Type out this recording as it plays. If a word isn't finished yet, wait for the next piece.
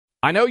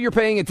I know you're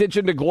paying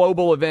attention to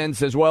global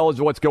events as well as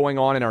what's going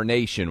on in our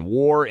nation.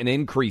 War and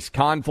increased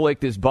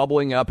conflict is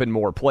bubbling up in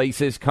more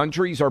places.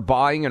 Countries are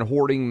buying and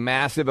hoarding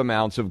massive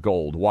amounts of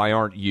gold. Why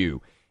aren't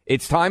you?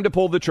 It's time to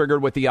pull the trigger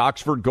with the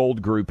Oxford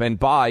Gold Group and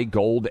buy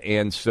gold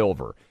and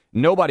silver.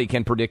 Nobody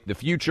can predict the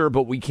future,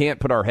 but we can't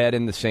put our head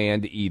in the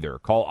sand either.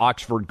 Call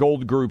Oxford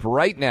Gold Group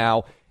right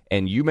now,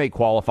 and you may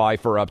qualify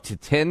for up to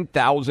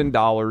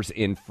 $10,000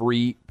 in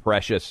free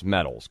precious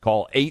metals.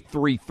 Call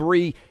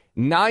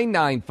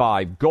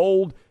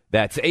 833-995-GOLD.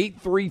 That's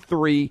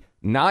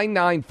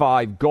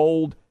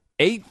 833-995-GOLD,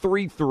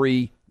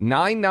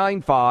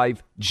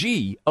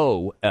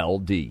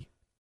 833-995-GOLD.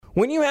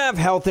 When you have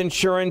health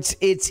insurance,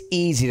 it's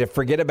easy to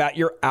forget about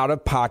your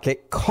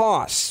out-of-pocket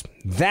costs.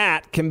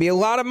 That can be a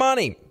lot of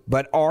money,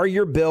 but are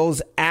your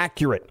bills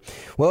accurate?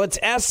 Well, it's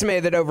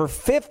estimated that over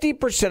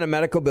 50% of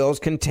medical bills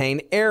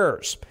contain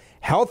errors.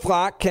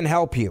 HealthLock can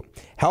help you.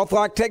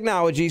 HealthLock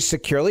technology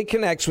securely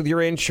connects with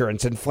your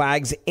insurance and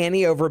flags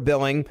any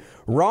overbilling,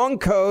 wrong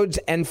codes,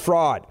 and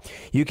fraud.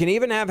 You can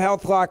even have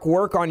HealthLock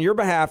work on your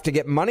behalf to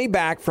get money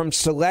back from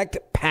select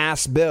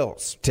past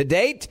bills. To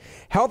date,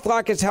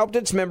 HealthLock has helped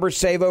its members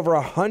save over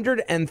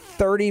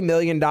 $130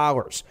 million.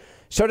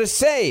 So to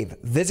save,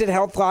 visit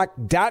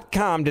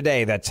healthlock.com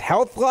today. That's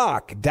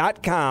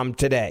healthlock.com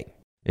today.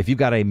 If you've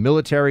got a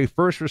military,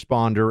 first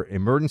responder,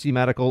 emergency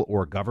medical,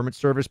 or government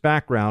service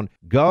background,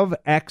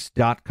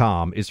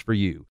 GovX.com is for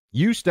you.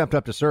 You stepped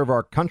up to serve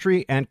our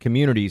country and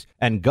communities,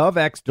 and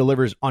GovX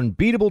delivers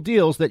unbeatable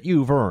deals that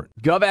you've earned.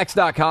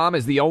 GovX.com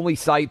is the only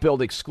site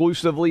built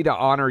exclusively to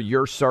honor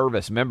your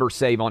service. Members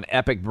save on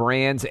epic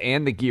brands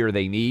and the gear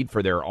they need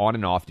for their on-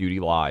 and off-duty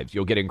lives.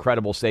 You'll get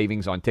incredible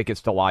savings on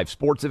tickets to live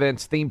sports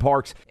events, theme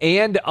parks,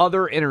 and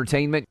other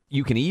entertainment.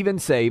 You can even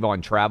save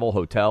on travel,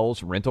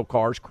 hotels, rental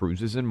cars,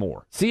 cruises, and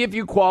more. See if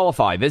you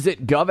qualify.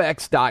 Visit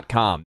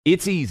GovX.com.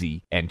 It's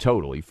easy and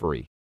totally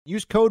free.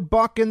 Use code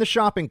BUCK in the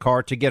shopping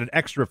cart to get an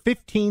extra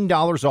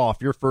 $15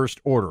 off your first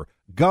order.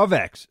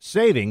 GovX,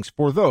 savings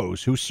for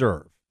those who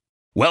serve.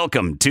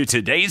 Welcome to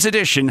today's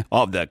edition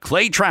of the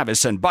Clay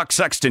Travis and Buck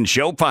Sexton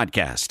Show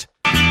podcast.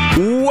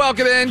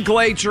 Welcome in,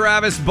 Clay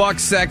Travis, Buck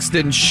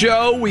Sexton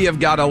Show. We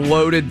have got a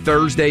loaded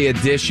Thursday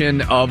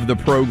edition of the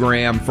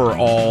program for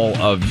all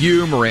of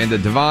you. Miranda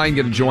Devine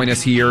going to join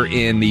us here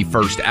in the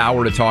first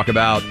hour to talk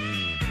about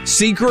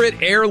secret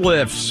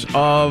airlifts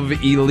of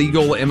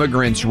illegal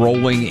immigrants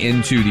rolling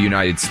into the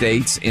United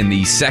States. In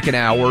the third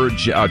hour,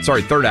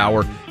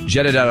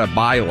 Jedediah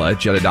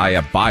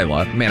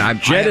Bila. Man,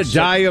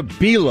 Jedediah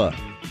Bila.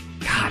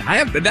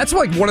 God, that's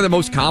like one of the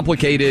most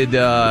complicated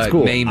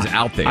names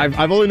out there.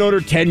 I've only known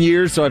her 10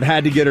 years, so I've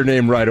had to get her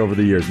name right over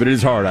the years, but it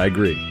is hard, I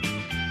agree.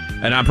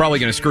 And I'm probably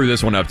going to screw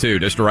this one up, too,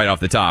 just right off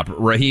the top.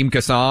 Raheem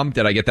Kassam,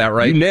 did I get that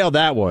right? You nailed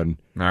that one.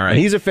 All right. And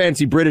he's a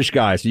fancy British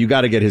guy, so you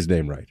got to get his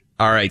name right.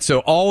 All right, so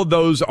all of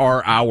those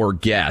are our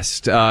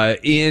guests.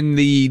 In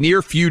the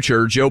near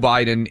future, Joe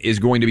Biden is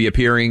going to be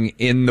appearing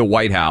in the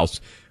White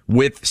House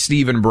with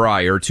Stephen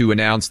Breyer to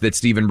announce that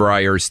Stephen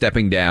Breyer is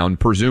stepping down,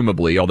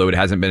 presumably, although it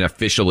hasn't been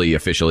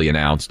officially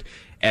announced,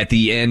 at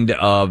the end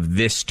of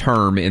this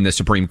term in the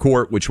Supreme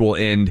Court, which will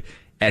end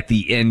at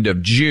the end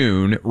of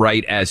June,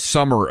 right as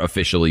summer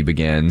officially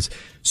begins.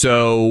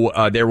 So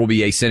there will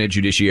be a Senate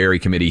Judiciary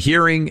Committee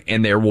hearing,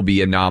 and there will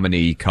be a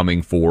nominee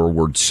coming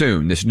forward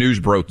soon. This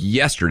news broke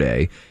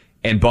yesterday,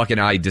 and Buck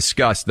and I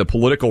discussed the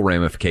political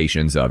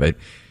ramifications of it.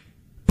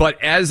 But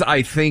as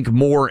I think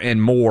more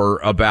and more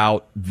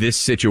about this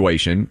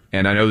situation,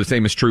 and I know the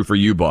same is true for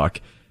you, Buck,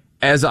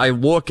 as I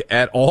look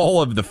at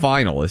all of the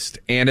finalists,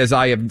 and as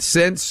I have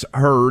since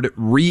heard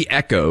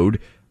re-echoed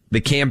the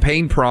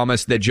campaign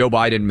promise that Joe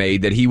Biden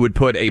made that he would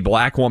put a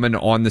black woman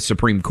on the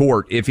Supreme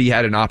Court if he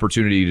had an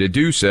opportunity to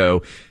do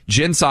so.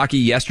 Jen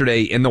Psaki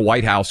yesterday in the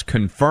White House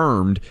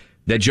confirmed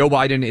that Joe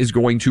Biden is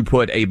going to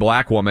put a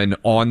black woman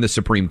on the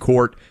Supreme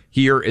Court.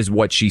 Here is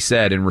what she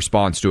said in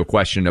response to a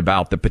question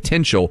about the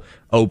potential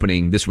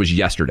opening. This was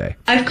yesterday.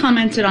 I've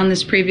commented on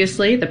this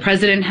previously. The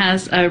president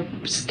has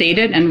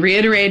stated and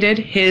reiterated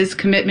his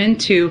commitment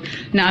to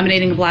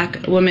nominating a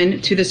black woman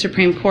to the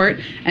Supreme Court,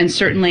 and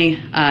certainly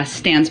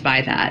stands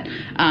by that.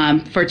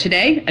 For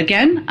today,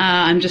 again,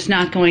 I'm just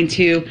not going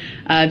to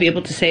be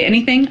able to say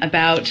anything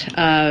about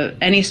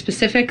any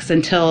specifics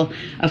until,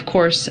 of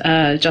course,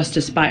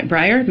 Justice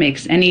Breyer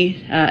makes any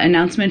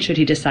announcement, should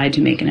he decide to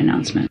make an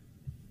announcement.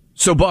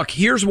 So, Buck,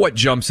 here's what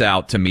jumps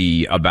out to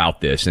me about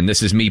this, and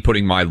this is me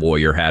putting my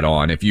lawyer hat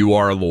on. If you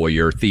are a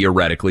lawyer,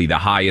 theoretically, the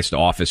highest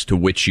office to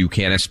which you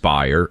can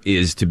aspire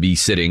is to be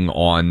sitting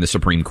on the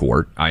Supreme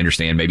Court. I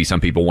understand maybe some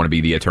people want to be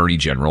the Attorney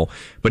General,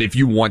 but if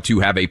you want to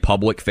have a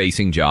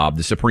public-facing job,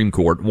 the Supreme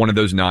Court, one of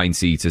those 9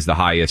 seats, is the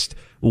highest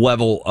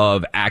level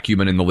of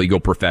acumen in the legal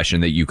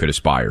profession that you could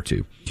aspire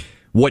to.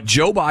 What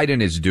Joe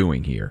Biden is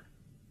doing here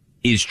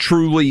is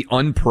truly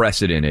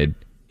unprecedented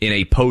in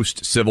a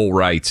post-civil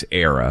rights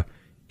era,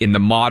 in the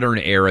modern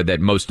era that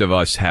most of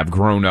us have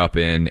grown up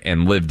in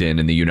and lived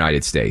in the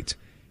United States.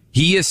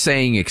 He is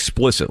saying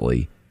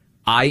explicitly,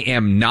 I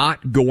am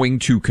not going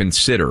to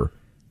consider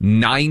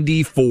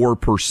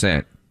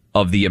 94%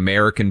 of the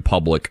American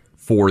public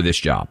for this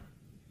job.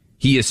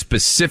 He is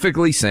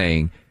specifically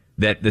saying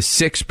that the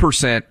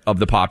 6% of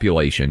the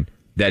population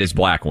that is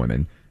black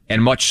women,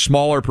 and much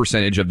smaller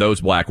percentage of those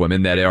black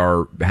women that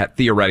are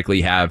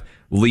theoretically have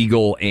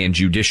legal and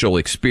judicial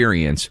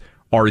experience,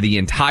 are the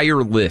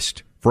entire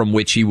list from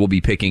which he will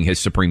be picking his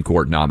Supreme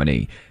Court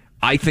nominee.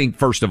 I think,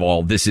 first of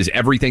all, this is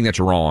everything that's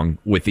wrong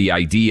with the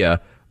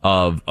idea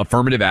of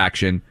affirmative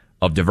action,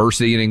 of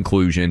diversity and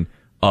inclusion,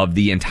 of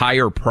the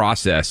entire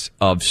process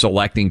of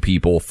selecting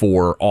people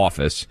for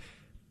office,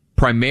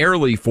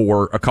 primarily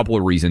for a couple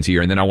of reasons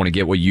here, and then I want to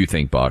get what you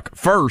think, Buck.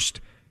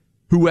 First,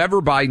 whoever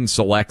Biden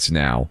selects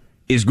now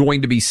is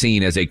going to be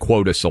seen as a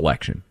quota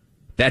selection.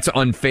 That's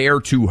unfair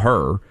to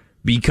her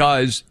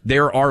because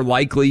there are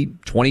likely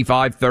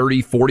 25,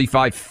 30,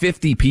 45,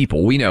 50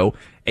 people. We know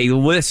a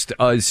list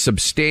as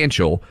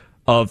substantial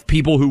of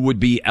people who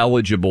would be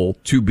eligible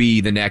to be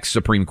the next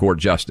Supreme Court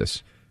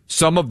justice.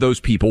 Some of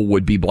those people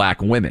would be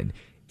black women.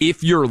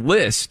 If your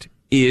list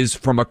is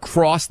from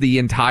across the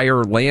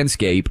entire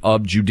landscape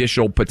of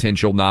judicial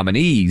potential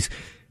nominees,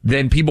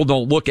 then people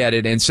don't look at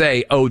it and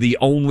say, oh, the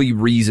only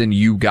reason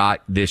you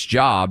got this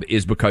job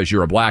is because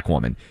you're a black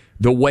woman.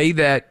 The way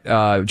that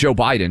Joe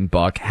Biden,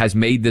 Buck, has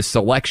made this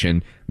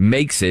selection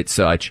makes it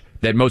such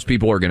that most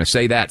people are going to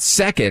say that.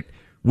 Second,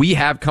 we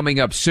have coming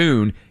up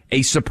soon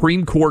a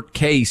Supreme Court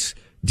case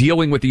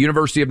dealing with the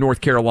University of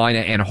North Carolina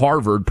and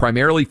Harvard,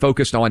 primarily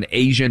focused on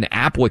Asian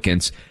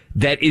applicants,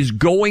 that is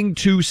going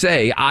to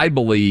say, I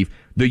believe,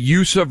 the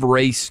use of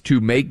race to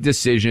make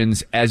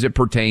decisions as it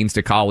pertains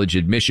to college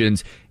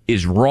admissions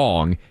is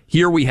wrong.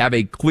 Here we have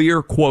a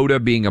clear quota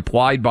being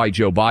applied by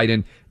Joe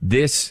Biden.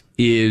 This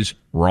is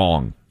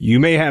wrong. You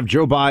may have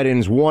Joe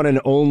Biden's one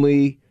and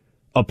only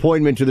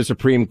appointment to the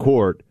Supreme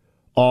Court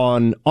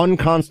on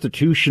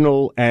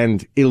unconstitutional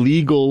and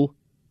illegal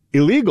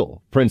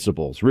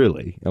principles,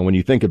 really. And when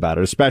you think about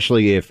it,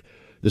 especially if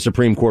the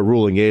Supreme Court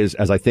ruling is,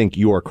 as I think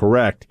you are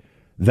correct,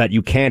 that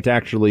you can't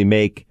actually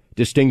make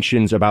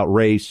distinctions about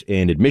race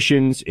in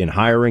admissions, in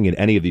hiring, in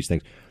any of these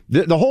things.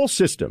 The whole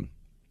system,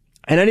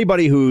 and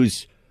anybody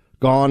who's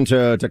gone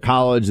to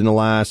college in the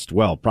last,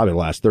 well, probably the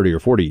last 30 or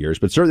 40 years,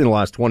 but certainly in the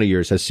last 20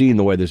 years has seen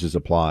the way this is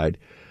applied,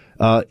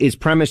 is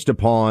premised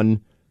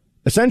upon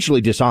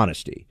essentially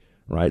dishonesty,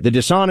 right? The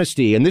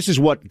dishonesty, and this is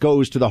what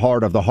goes to the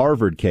heart of the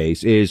Harvard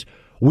case, is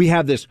we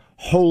have this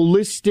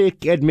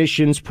holistic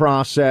admissions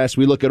process.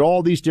 We look at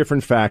all these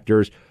different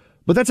factors,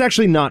 but that's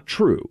actually not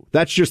true.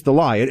 That's just the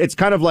lie. It's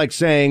kind of like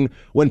saying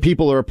when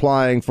people are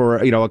applying for,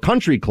 a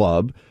country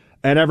club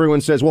and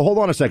everyone says, well, hold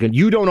on a second.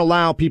 You don't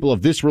allow people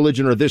of this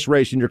religion or this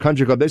race in your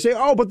country club. They say,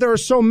 oh, but there are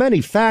so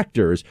many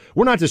factors.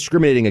 We're not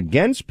discriminating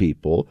against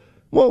people.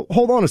 Well,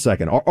 hold on a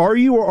second. Are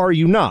you or are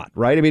you not?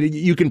 Right? I mean,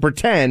 you can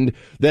pretend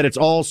that it's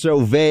all so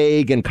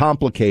vague and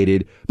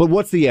complicated, but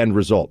what's the end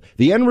result?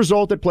 The end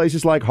result at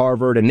places like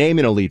Harvard, and name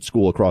an elite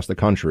school across the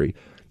country,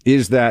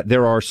 is that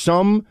there are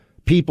some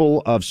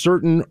people of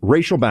certain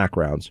racial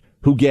backgrounds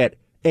who get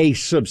a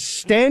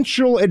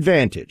substantial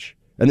advantage,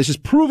 and this is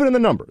proven in the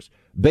numbers,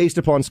 based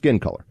upon skin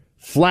color.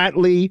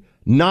 Flatly,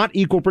 not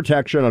equal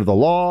protection under the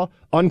law,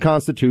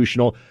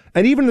 unconstitutional.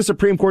 And even the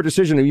Supreme Court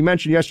decision that you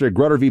mentioned yesterday,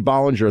 Grutter v.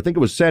 Bollinger, I think it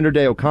was Sandra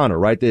Day O'Connor,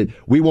 right? That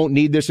we won't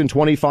need this in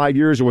 25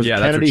 years. Or was it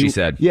Kennedy? That's what she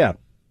said. Yeah.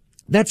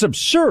 That's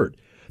absurd.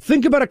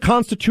 Think about a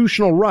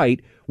constitutional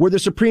right where the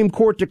Supreme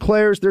Court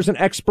declares there's an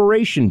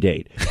expiration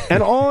date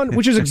and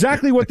which is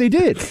exactly what they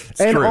did.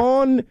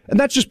 And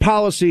that's just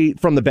policy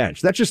from the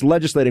bench. That's just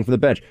legislating from the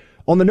bench.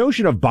 On the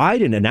notion of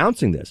Biden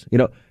announcing this,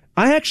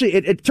 I actually,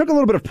 it took a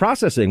little bit of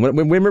processing. When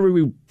remember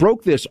we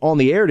broke this on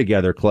the air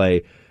together,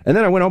 Clay, and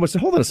then I went home and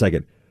said, hold on a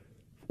second.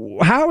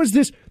 How is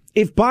this?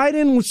 If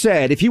Biden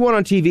said, if he went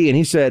on TV and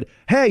he said,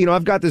 hey,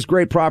 I've got this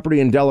great property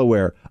in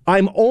Delaware,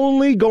 I'm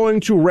only going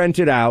to rent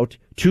it out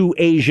to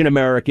Asian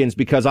Americans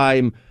because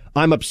I'm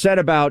upset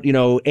about,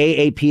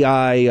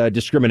 AAPI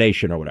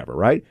discrimination or whatever,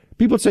 right?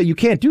 People would say you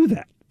can't do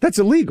that. That's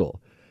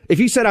illegal. If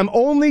he said, I'm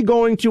only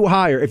going to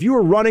hire, if you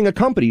were running a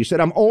company, you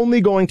said, I'm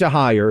only going to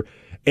hire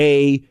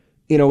an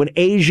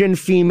Asian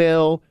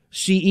female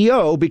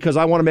CEO because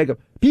I want to make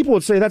people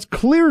would say that's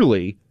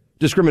clearly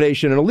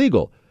discrimination and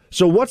illegal.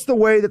 So what's the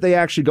way that they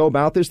actually go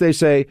about this? They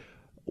say,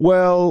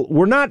 well,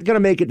 we're not going to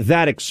make it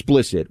that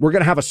explicit. We're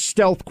going to have a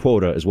stealth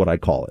quota is what I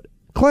call it.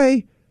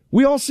 Clay,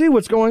 we all see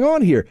what's going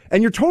on here.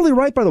 And you're totally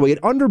right, by the way.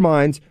 It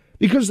undermines,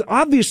 because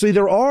obviously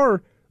there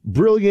are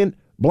brilliant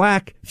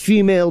black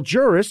female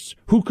jurists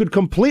who could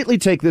completely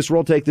take this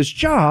role, take this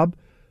job.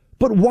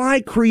 But why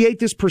create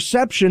this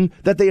perception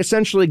that they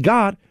essentially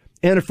got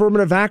an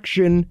affirmative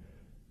action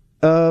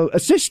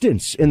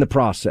assistance in the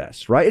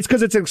process, right? It's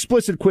because it's an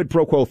explicit quid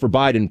pro quo for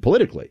Biden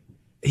politically.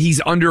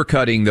 He's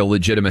undercutting the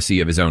legitimacy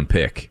of his own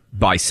pick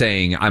by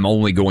saying, I'm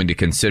only going to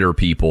consider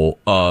people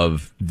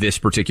of this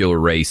particular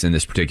race and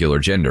this particular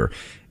gender.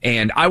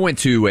 And I went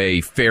to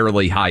a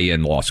fairly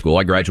high-end law school.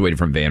 I graduated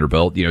from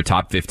Vanderbilt,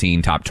 top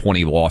 15, top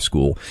 20 law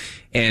school.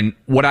 And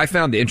what I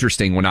found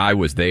interesting when I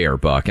was there,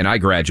 Buck, and I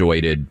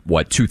graduated,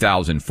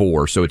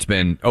 2004, so it's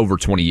been over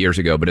 20 years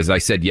ago. But as I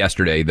said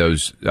yesterday,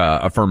 those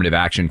affirmative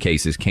action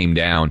cases came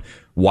down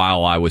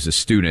while I was a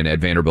student at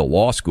Vanderbilt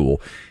Law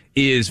School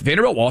is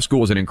Vanderbilt Law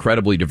School is an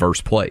incredibly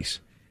diverse place,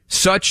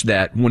 such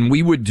that when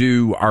we would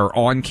do our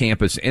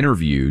on-campus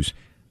interviews,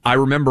 I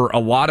remember a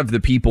lot of the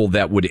people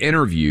that would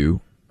interview,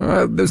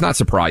 that's not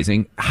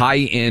surprising,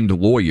 high-end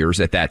lawyers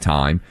at that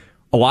time,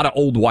 a lot of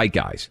old white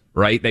guys,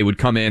 right? They would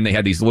come in, they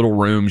had these little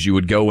rooms, you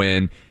would go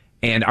in,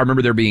 and I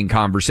remember there being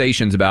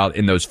conversations about,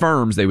 in those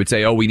firms, they would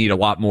say, oh, we need a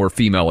lot more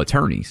female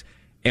attorneys.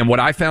 And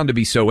what I found to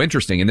be so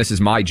interesting, and this is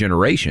my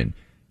generation,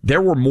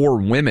 there were more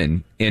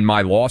women in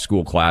my law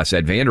school class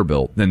at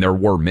Vanderbilt than there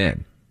were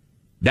men.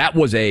 That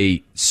was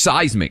a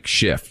seismic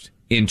shift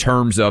in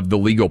terms of the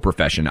legal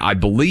profession. I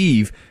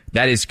believe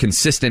that is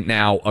consistent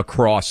now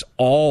across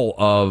all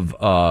of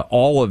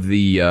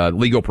the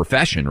legal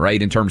profession,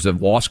 right? In terms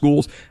of law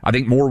schools, I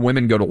think more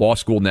women go to law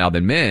school now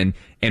than men,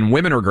 and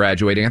women are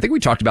graduating. I think we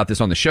talked about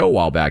this on the show a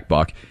while back,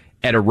 Buck,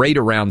 at a rate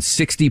around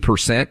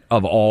 60%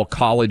 of all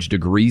college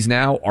degrees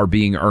now are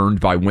being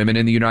earned by women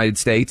in the United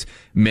States.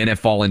 Men have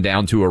fallen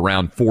down to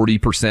around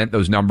 40%.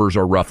 Those numbers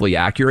are roughly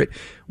accurate.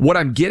 What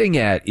I'm getting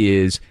at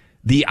is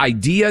the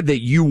idea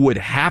that you would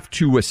have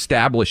to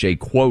establish a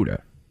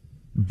quota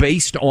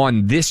based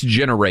on this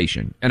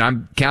generation, and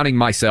I'm counting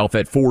myself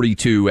at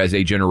 42 as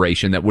a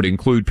generation that would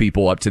include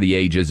people up to the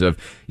ages of,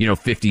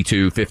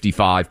 52,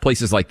 55,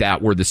 places like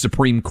that where the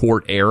Supreme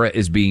Court era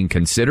is being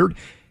considered,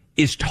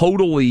 is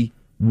totally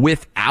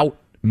without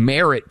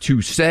merit to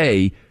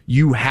say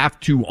you have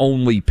to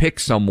only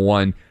pick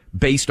someone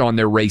based on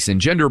their race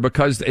and gender,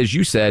 because, as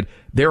you said,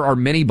 there are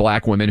many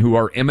black women who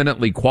are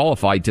eminently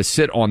qualified to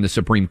sit on the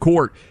Supreme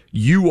Court.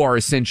 You are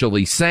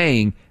essentially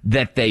saying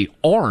that they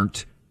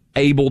aren't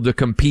able to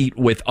compete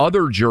with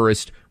other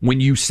jurists.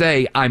 When you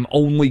say, I'm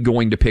only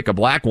going to pick a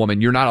black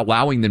woman, you're not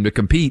allowing them to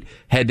compete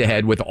head to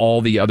head with all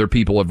the other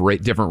people of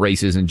different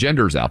races and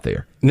genders out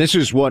there. And this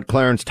is what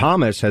Clarence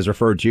Thomas has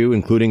referred to,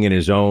 including in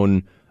his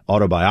own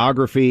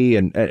autobiography.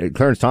 And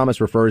Clarence Thomas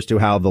refers to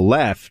how the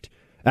left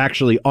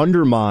actually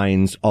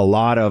undermines a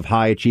lot of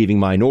high achieving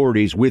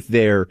minorities with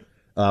their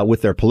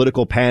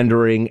political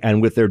pandering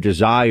and with their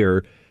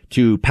desire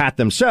to pat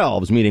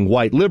themselves, meaning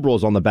white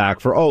liberals, on the back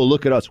for, oh,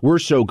 look at us, we're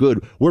so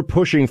good, we're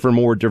pushing for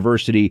more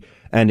diversity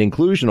and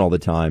inclusion all the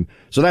time.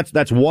 So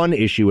that's one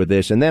issue with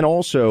this. And then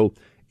also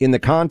in the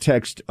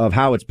context of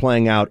how it's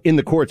playing out in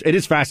the courts, it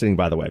is fascinating,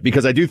 by the way,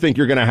 because I do think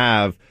you're going to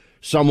have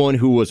someone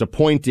who was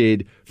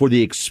appointed for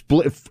the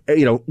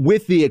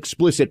with the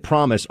explicit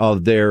promise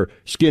of their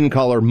skin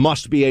color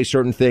must be a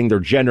certain thing,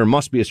 their gender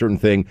must be a certain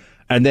thing,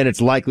 and then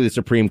it's likely the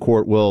Supreme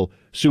Court will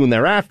soon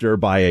thereafter,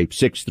 by a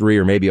 6-3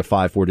 or maybe a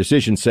 5-4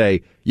 decision,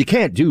 say you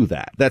can't do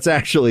that. That's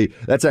actually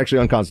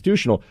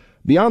unconstitutional.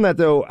 Beyond that,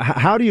 though,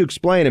 how do you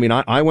explain? I mean,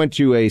 I went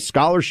to a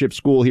scholarship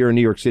school here in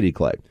New York City,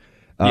 Clay,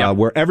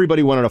 where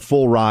everybody went on a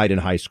full ride in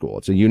high school.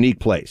 It's a unique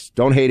place.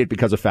 Don't hate it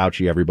because of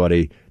Fauci,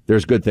 everybody.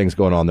 There's good things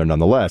going on there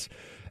nonetheless.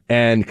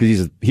 And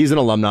because he's an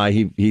alumni,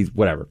 he's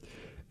whatever.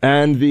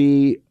 And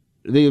the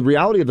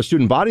reality of the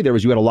student body there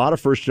was you had a lot of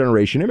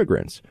first-generation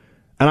immigrants.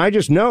 And I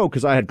just know,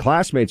 because I had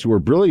classmates who were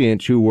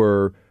brilliant, who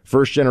were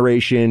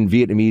first-generation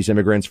Vietnamese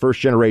immigrants,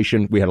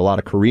 first-generation, we had a lot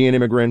of Korean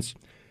immigrants.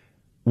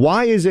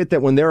 Why is it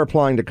that when they're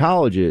applying to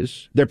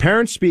colleges, their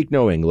parents speak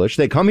no English,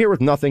 they come here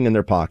with nothing in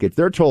their pockets,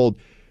 they're told,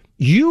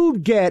 you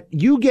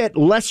get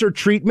lesser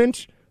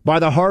treatment by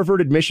the Harvard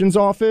admissions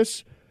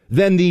office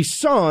than the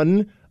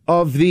son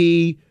of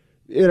the,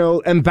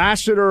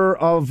 ambassador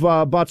of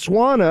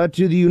Botswana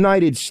to the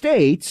United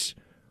States,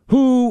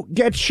 who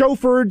gets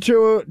chauffeured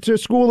to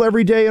school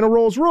every day in a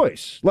Rolls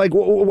Royce? Like,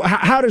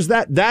 how does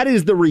that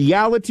is the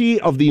reality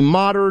of the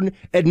modern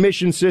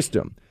admission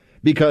system.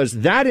 Because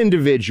that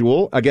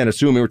individual, again,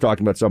 assuming we're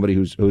talking about somebody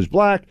who's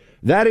black,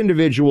 that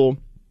individual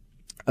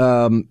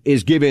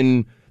is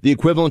given the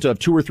equivalent of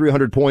 200 or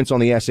 300 points on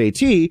the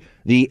SAT.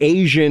 The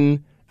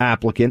Asian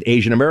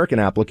American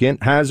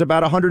applicant, has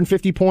about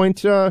 150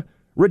 point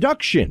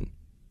reduction.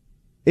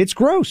 It's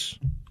gross.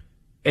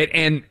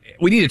 And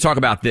we need to talk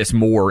about this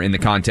more in the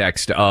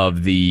context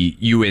of the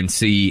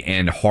UNC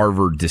and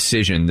Harvard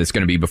decision that's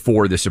going to be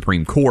before the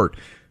Supreme Court.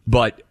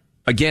 But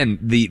again,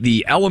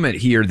 the element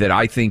here that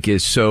I think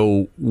is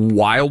so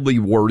wildly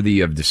worthy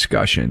of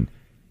discussion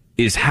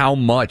is how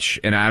much,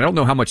 and I don't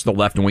know how much the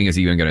left wing is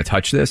even going to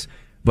touch this,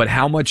 but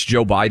how much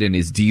Joe Biden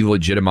is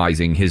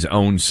delegitimizing his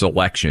own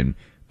selection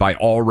by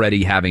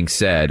already having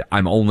said,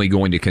 I'm only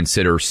going to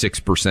consider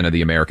 6% of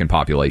the American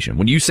population.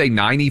 When you say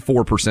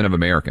 94% of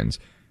Americans,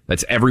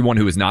 that's everyone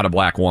who is not a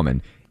black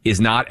woman, is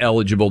not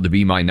eligible to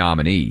be my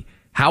nominee,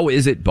 how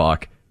is it,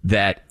 Buck,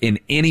 that in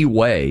any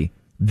way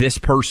this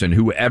person,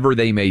 whoever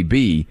they may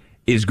be,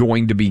 is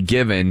going to be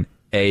given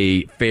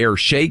a fair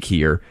shake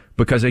here?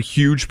 Because a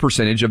huge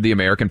percentage of the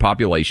American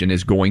population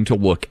is going to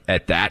look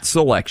at that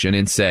selection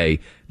and say,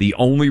 the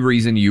only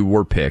reason you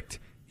were picked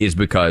is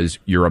because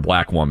you're a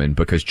black woman,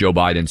 because Joe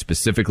Biden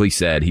specifically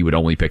said he would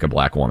only pick a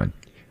black woman.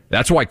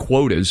 That's why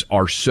quotas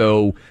are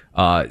so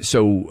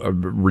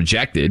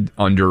rejected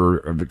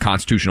under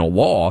constitutional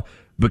law,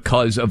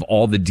 because of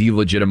all the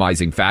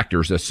delegitimizing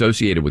factors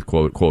associated with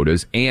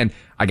quotas. And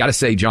I got to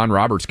say, John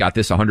Roberts got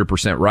this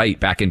 100% right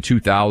back in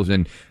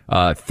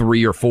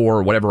 2003 or 4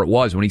 or whatever it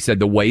was, when he said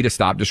the way to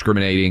stop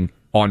discriminating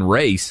on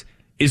race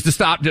is to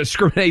stop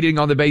discriminating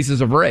on the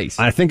basis of race.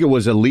 I think it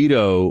was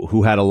Alito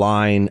who had a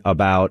line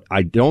about,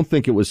 I don't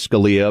think it was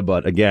Scalia,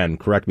 but again,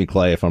 correct me,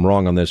 Clay, if I'm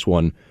wrong on this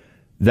one,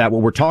 that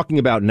what we're talking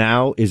about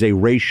now is a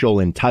racial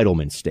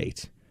entitlement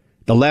state.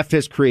 The left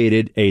has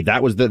created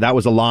that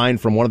was a line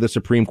from one of the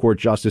Supreme Court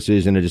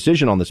justices in a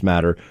decision on this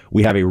matter.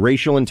 We have a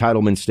racial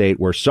entitlement state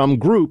where some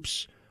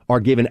groups are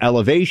given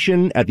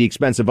elevation at the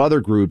expense of other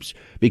groups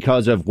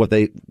because of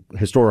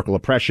historical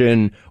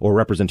oppression or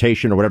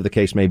representation or whatever the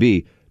case may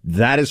be.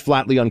 That is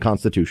flatly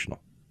unconstitutional.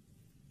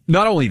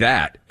 Not only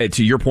that,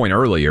 to your point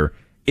earlier,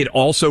 it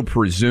also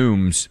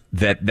presumes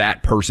that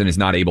that person is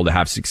not able to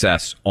have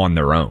success on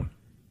their own.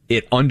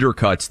 It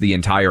undercuts the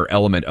entire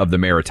element of the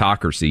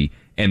meritocracy,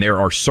 and there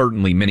are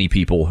certainly many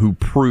people who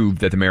prove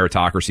that the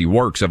meritocracy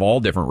works of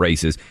all different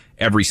races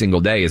every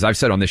single day. As I've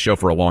said on this show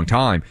for a long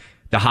time,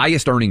 the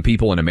highest earning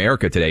people in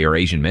America today are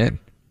Asian men.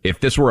 If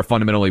this were a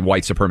fundamentally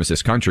white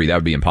supremacist country, that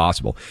would be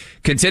impossible.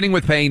 Contending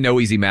with pain, no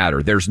easy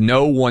matter. There's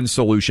no one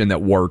solution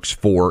that works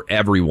for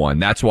everyone.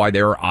 That's why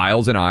there are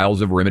aisles and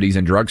aisles of remedies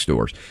in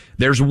drugstores.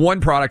 There's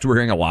one product we're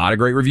hearing a lot of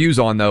great reviews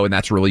on, though, and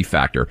that's Relief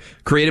Factor.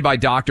 Created by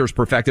doctors,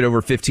 perfected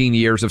over 15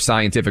 years of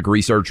scientific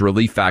research,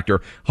 Relief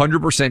Factor,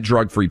 100%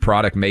 drug-free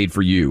product made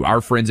for you.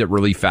 Our friends at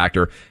Relief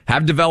Factor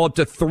have developed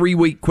a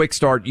 3-week quick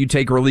start. You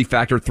take Relief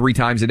Factor 3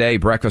 times a day,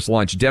 breakfast,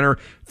 lunch, dinner.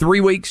 3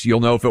 weeks, you'll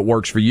know if it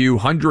works for you.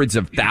 Hundreds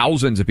of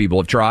thousands of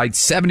people have tried.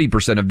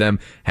 70% of them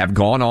have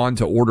gone on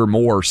to order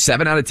more.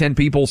 7 out of 10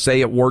 people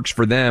say it works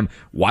for them.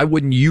 Why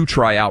wouldn't you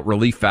try out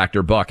Relief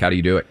Factor? Buck, how do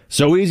you do it?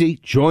 So easy.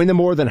 Join the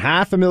more than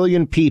 500,000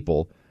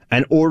 people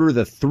and order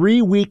the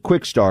 3-week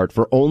quick start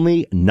for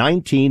only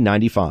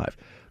 $19.95.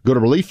 Go to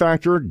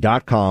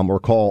ReliefFactor.com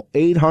or call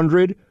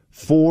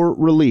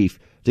 800-4RELIEF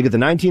to get the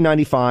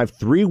 $19.95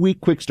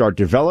 3-week quick start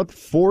developed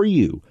for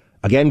you.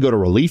 Again, go to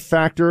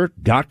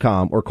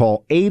ReliefFactor.com or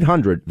call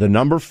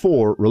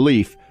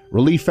 800-4RELIEF.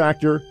 Relief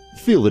Factor,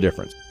 feel the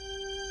difference.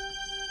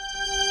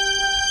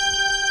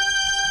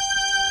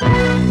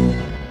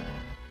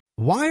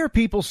 Why are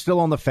people still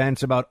on the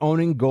fence about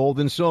owning gold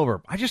and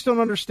silver? I just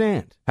don't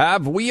understand.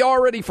 Have we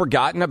already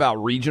forgotten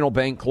about regional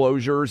bank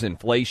closures,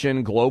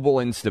 inflation, global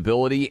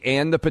instability,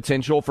 and the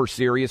potential for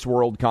serious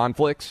world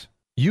conflicts?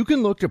 You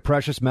can look to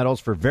precious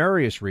metals for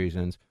various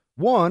reasons.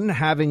 1,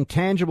 having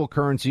tangible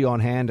currency on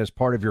hand as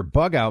part of your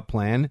bug-out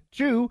plan.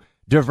 2,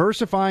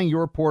 diversifying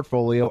your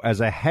portfolio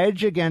as a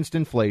hedge against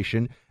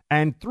inflation.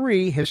 And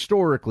 3,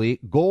 historically,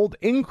 gold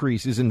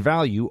increases in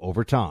value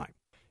over time.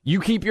 You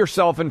keep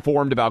yourself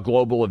informed about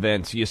global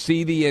events. You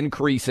see the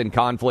increase in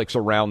conflicts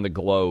around the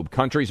globe.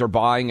 Countries are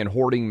buying and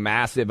hoarding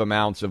massive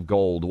amounts of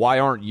gold. Why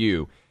aren't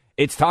you?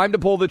 It's time to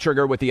pull the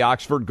trigger with the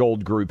Oxford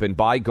Gold Group and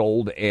buy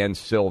gold and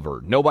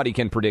silver. Nobody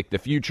can predict the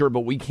future,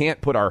 but we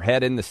can't put our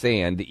head in the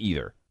sand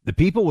either. The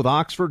people with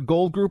Oxford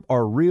Gold Group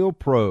are real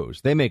pros.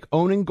 They make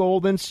owning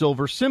gold and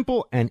silver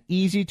simple and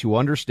easy to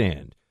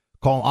understand.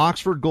 Call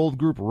Oxford Gold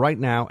Group right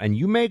now, and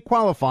you may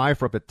qualify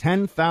for up to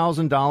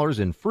 $10,000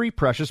 in free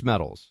precious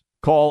metals.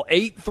 Call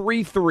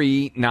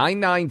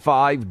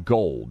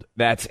 833-995-GOLD.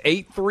 That's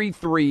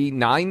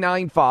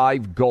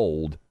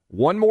 833-995-GOLD.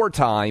 One more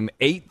time,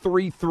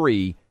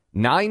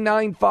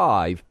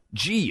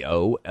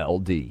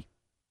 833-995-GOLD.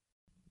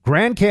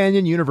 Grand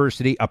Canyon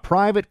University, a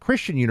private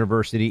Christian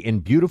university in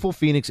beautiful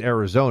Phoenix,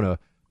 Arizona,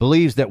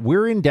 believes that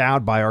we're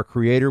endowed by our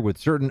Creator with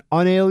certain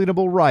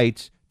unalienable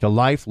rights to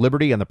life,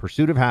 liberty, and the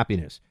pursuit of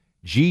happiness.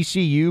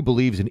 GCU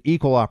believes in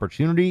equal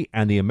opportunity,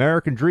 and the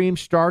American dream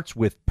starts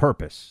with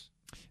purpose.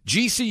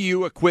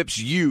 GCU equips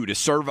you to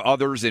serve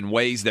others in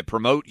ways that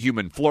promote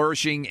human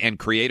flourishing and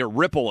create a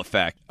ripple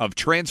effect of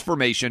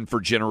transformation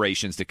for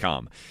generations to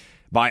come.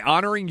 By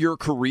honoring your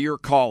career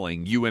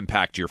calling, you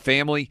impact your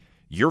family,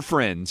 your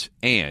friends,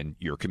 and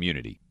your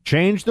community.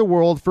 Change the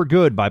world for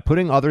good by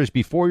putting others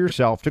before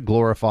yourself to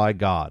glorify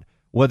God.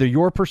 Whether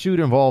your pursuit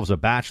involves a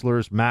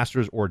bachelor's,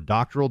 master's, or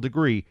doctoral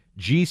degree,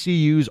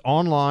 GCU's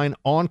online,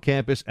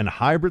 on-campus, and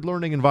hybrid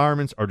learning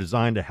environments are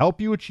designed to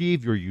help you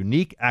achieve your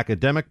unique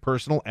academic,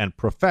 personal, and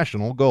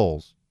professional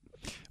goals.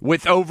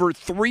 With over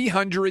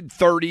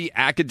 330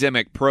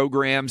 academic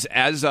programs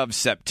as of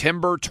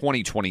September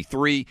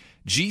 2023,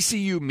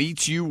 GCU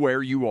meets you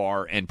where you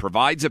are and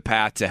provides a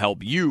path to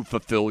help you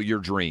fulfill your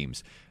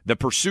dreams. The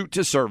pursuit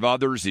to serve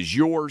others is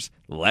yours.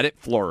 Let it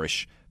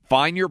flourish.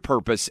 Find your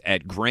purpose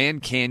at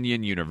Grand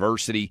Canyon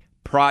University,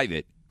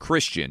 private,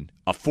 Christian,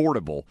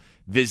 affordable.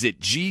 Visit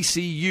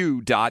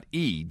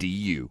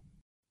gcu.edu.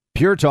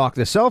 Pure Talk,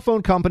 the cell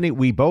phone company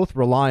we both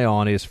rely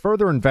on, is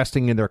further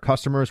investing in their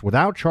customers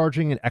without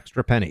charging an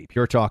extra penny.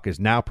 Pure Talk is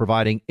now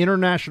providing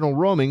international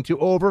roaming to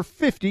over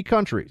 50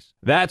 countries.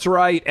 That's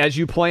right. As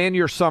you plan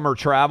your summer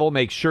travel,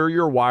 make sure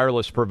your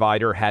wireless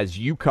provider has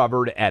you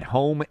covered at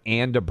home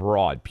and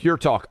abroad. Pure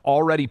Talk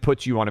already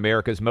puts you on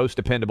America's most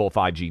dependable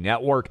 5G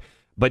network,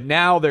 but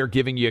now they're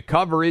giving you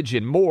coverage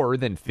in more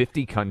than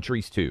 50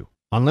 countries, too.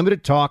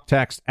 Unlimited talk,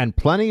 text, and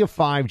plenty of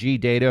 5G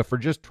data for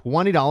just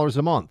 $20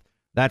 a month.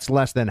 That's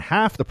less than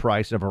half the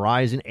price of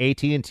Verizon,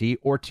 AT&T,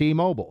 or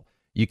T-Mobile.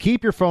 You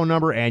keep your phone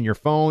number and your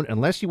phone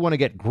unless you want to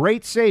get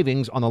great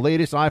savings on the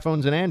latest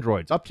iPhones and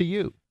Androids. Up to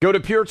you. Go to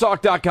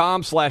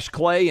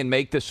puretalk.com/Clay and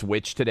make the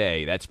switch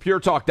today. That's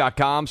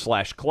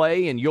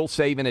puretalk.com/Clay, and you'll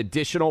save an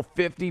additional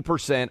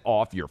 50%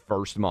 off your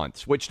first month.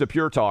 Switch to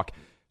Pure Talk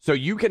so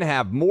you can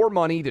have more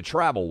money to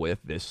travel with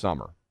this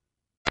summer.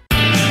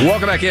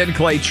 Welcome back in,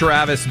 Clay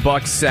Travis,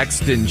 Buck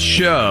Sexton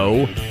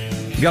Show.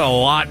 We got a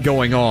lot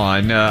going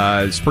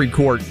on. Supreme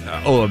Court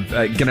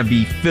going to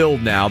be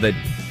filled now that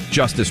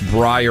Justice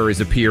Breyer is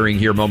appearing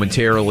here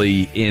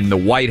momentarily in the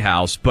White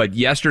House. But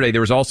yesterday there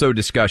was also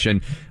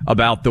discussion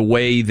about the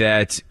way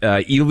that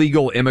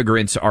illegal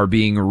immigrants are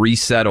being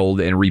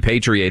resettled and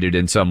repatriated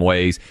in some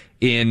ways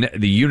in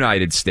the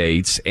United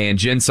States. And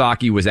Jen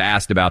Psaki was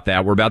asked about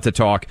that. We're about to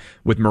talk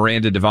with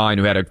Miranda Devine,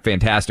 who had a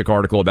fantastic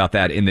article about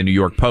that in the New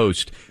York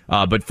Post.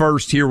 But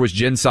first, here was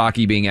Jen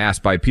Psaki being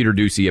asked by Peter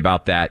Doocy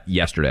about that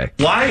yesterday.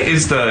 Why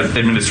is the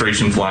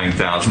administration flying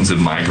thousands of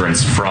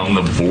migrants from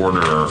the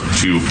border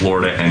to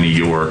Florida and New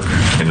York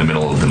in the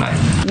middle of the night?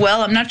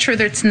 Well, I'm not sure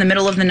that it's in the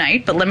middle of the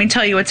night, but let me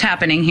tell you what's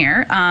happening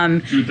here.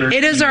 2:30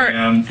 it is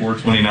a.m.,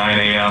 4:29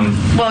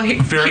 a.m., well,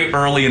 very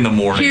early in the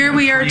morning. Here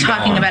we are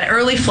talking about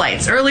early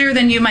flights, earlier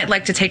than you might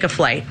like to take a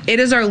flight. It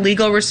is our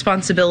legal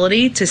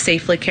responsibility to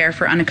safely care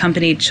for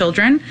unaccompanied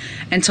children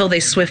until they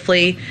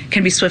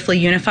can be swiftly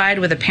unified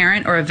with a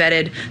parent or a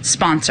vetted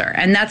sponsor.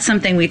 And that's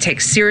something we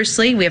take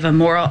seriously. We have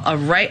a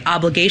right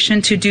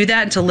obligation to do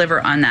that and deliver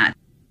on that.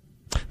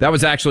 That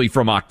was actually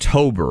from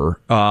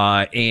October,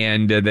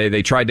 and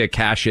they tried to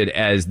cash it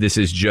as this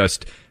is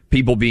just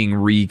people being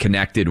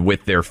reconnected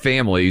with their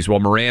families. Well,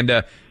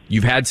 Miranda,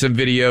 you've had some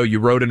video, you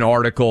wrote an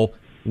article.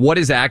 What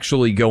is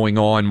actually going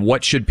on?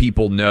 What should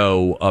people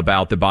know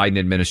about the Biden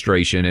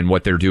administration and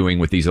what they're doing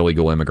with these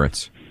illegal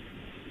immigrants?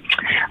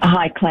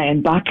 Hi, Clay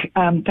and Buck.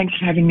 Thanks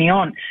for having me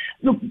on.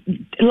 Look,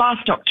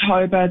 last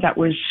October, that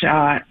was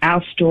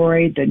our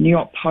story, the New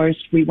York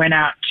Post. We went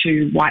out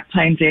to White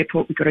Plains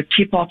Airport. We got a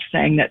tip-off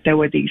saying that there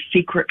were these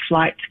secret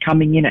flights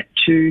coming in at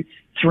 2,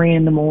 3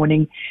 in the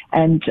morning,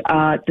 and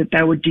that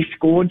they were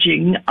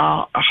disgorging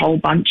a whole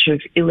bunch of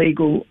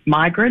illegal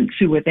migrants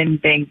who were then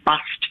being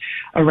bussed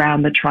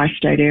around the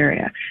tri-state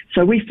area.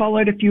 So we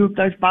followed a few of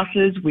those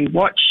buses. We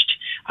watched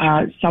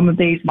some of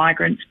these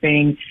migrants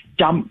being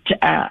dumped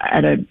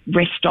at a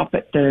rest stop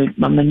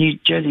on the New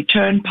Jersey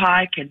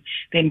Turnpike, and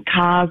then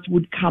cars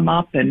would come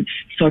up and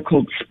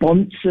so-called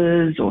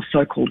sponsors or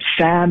so-called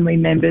family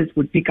members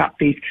would pick up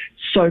these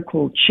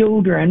so-called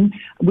children.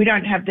 We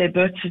don't have their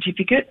birth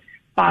certificate,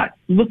 but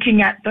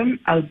looking at them,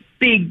 a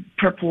big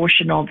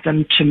proportion of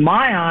them, to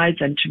my eyes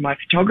and to my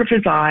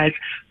photographer's eyes,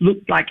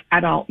 looked like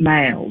adult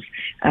males.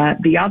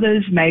 The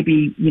others,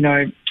 maybe,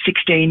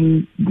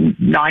 16,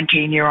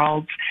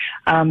 19-year-olds.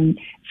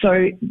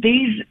 So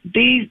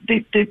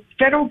the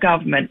federal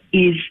government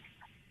is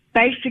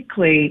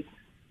basically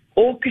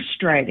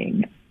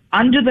orchestrating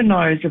under the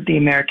nose of the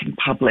American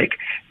public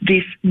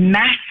this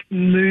mass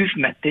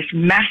movement, this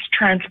mass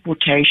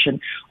transportation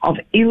of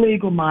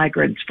illegal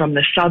migrants from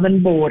the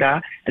southern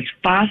border as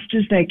fast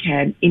as they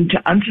can into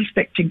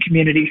unsuspecting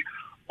communities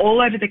all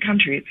over the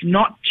country. It's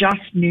not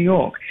just New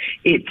York.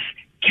 It's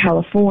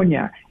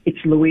California.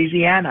 It's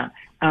Louisiana.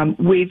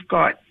 We've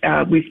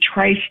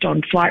traced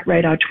on Flight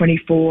Radar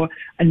 24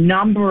 a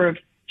number of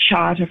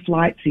charter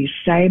flights, these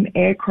same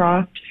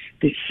aircraft,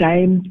 the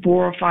same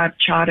 4 or 5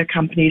 charter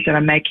companies that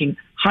are making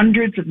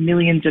hundreds of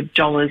millions of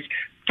dollars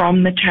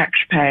from the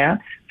taxpayer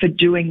for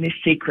doing this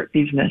secret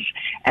business.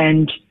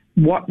 And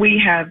what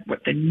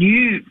the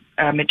new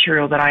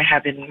material that I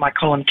have in my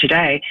column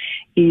today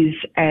is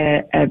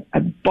a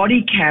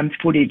body cam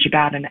footage,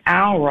 about an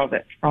hour of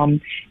it,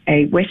 from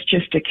a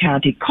Westchester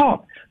County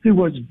cop who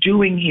was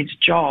doing his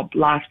job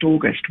last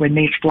August when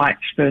these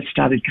flights first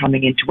started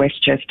coming into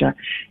Westchester.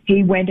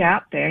 He went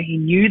out there. He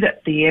knew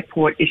that the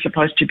airport is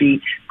supposed to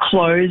be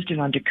closed and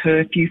under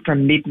curfew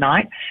from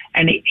midnight,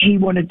 and he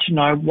wanted to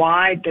know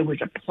why there was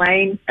a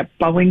plane, a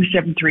Boeing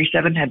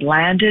 737 had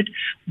landed,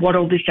 what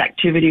all this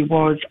activity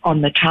was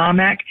on the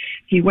tarmac.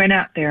 He went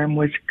out there and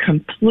was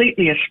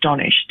completely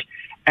astonished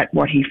at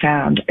what he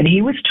found. And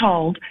he was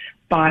told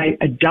by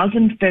a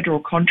dozen federal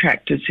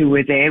contractors who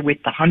were there with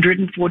the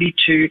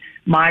 142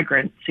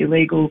 migrants,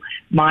 illegal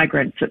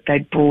migrants that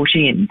they'd brought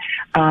in,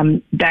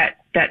 that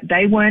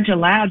they weren't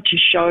allowed to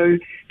show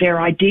their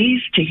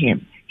IDs to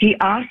him. He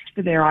asked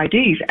for their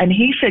IDs, and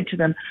he said to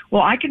them,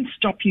 well, I can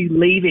stop you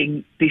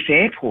leaving this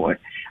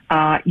airport.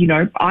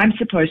 I'm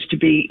supposed to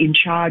be in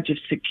charge of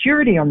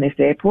security on this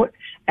airport,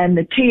 and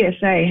the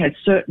TSA has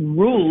certain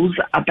rules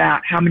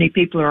about how many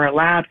people are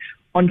allowed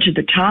onto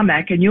the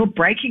tarmac, and you're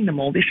breaking them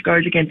all. This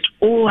goes against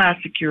all our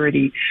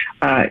security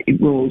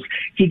rules.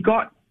 He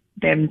got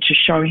them to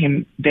show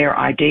him their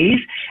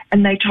IDs,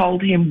 and they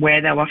told him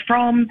where they were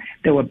from.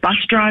 There were bus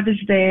drivers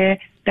there.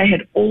 They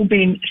had all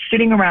been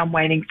sitting around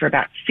waiting for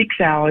about 6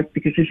 hours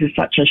because this is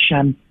such a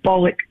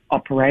shambolic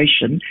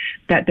operation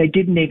that they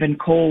didn't even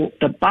call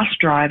the bus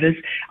drivers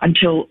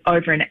until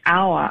over an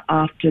hour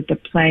after the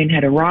plane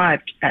had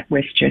arrived at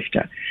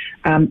Westchester.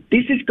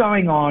 This is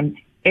going on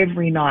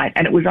every night,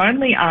 and it was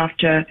only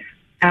after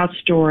our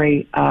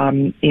story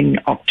in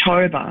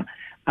October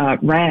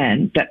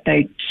ran that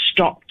they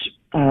stopped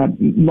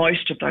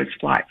most of those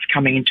flights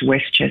coming into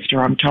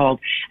Westchester, I'm told.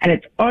 And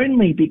it's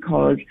only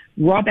because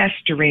Rob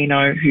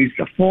Astorino, who's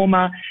the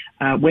former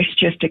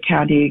Westchester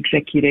County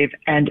executive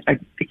and a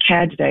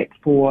candidate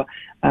for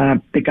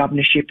the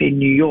governorship in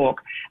New York,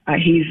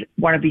 he's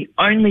one of the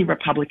only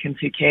Republicans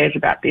who cares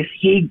about this.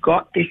 He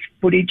got this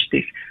footage,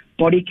 this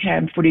body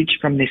cam footage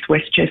from this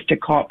Westchester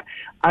cop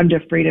under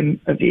Freedom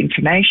of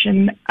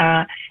Information,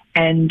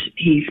 and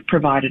he's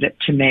provided it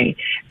to me.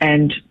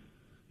 And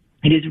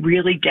it is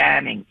really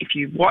damning. If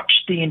you watch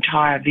the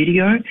entire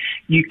video,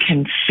 you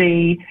can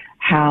see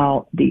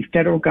how the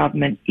federal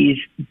government is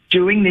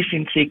doing this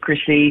in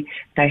secrecy.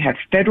 They have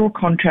federal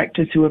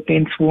contractors who have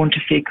been sworn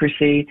to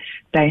secrecy.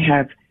 They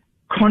have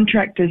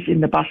contractors in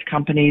the bus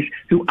companies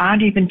who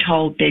aren't even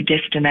told their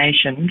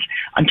destinations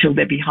until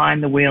they're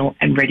behind the wheel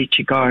and ready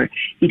to go.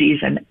 It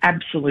is an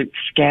absolute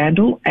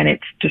scandal, and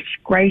it's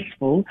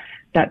disgraceful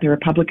that the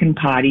Republican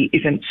Party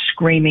isn't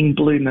screaming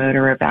blue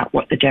murder about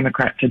what the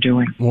Democrats are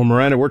doing. Well,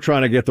 Miranda, we're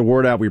trying to get the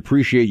word out. We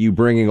appreciate you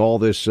bringing all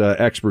this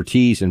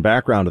expertise and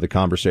background to the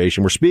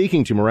conversation. We're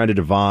speaking to Miranda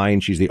Devine.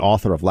 She's the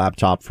author of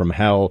Laptop from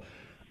Hell.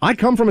 I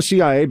come from a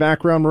CIA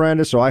background,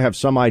 Miranda, so I have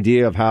some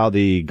idea of how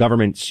the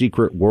government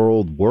secret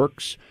world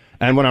works.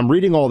 And when I'm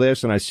reading all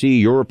this and I see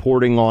your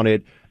reporting on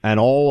it and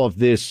all of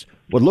this,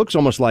 what looks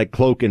almost like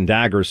cloak and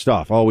dagger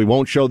stuff. Oh, we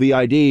won't show the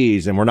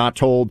IDs, and we're not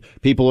told,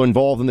 people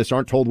involved in this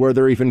aren't told where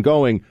they're even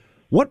going.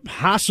 What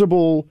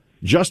possible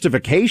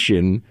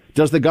justification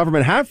does the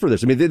government have for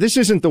this? I mean, this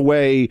isn't the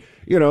way,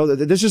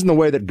 this isn't the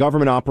way that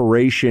government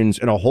operations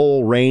in a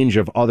whole range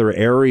of other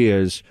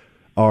areas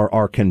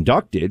are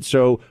conducted.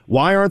 So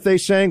why aren't they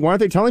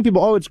telling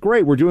people, oh, it's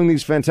great, we're doing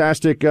these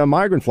fantastic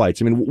migrant flights?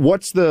 I mean,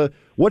 what's the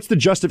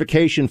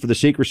justification for the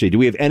secrecy? Do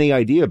we have any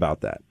idea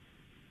about that?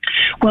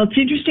 Well, it's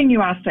interesting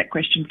you asked that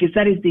question, because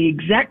that is the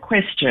exact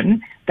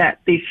question that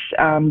this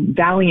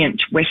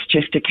valiant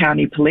Westchester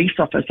County police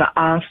officer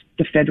asked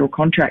the federal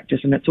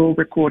contractors, and it's all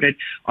recorded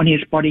on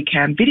his body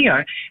cam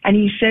video. And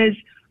he says,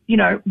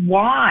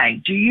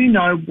 why? Do you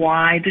know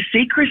why the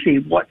secrecy?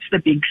 What's the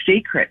big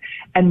secret?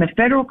 And the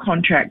federal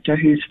contractor,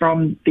 who's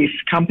from this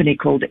company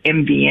called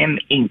MVM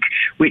Inc.,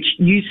 which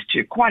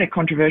quite a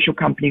controversial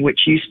company,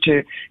 which used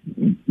to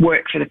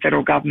work for the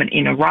federal government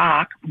in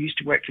Iraq, used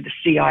to work for the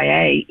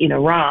CIA in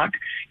Iraq.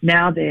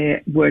 Now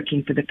they're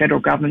working for the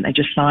federal government. They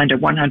just signed a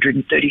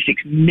 $136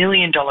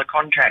 million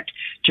contract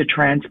to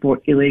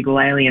transport illegal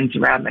aliens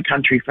around the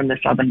country from the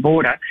southern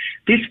border.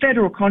 This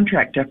federal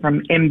contractor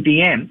from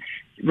MVM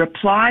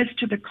replies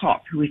to the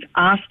cop who is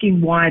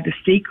asking why the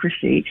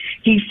secrecy.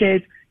 He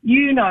says,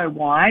 you know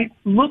why.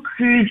 Look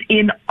who's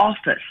in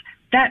office.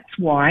 That's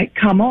why.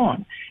 Come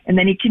on. And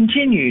then he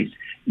continues,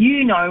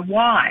 you know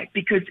why.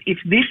 Because if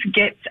this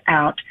gets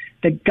out,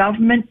 the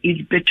government is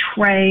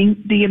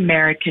betraying the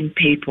American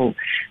people.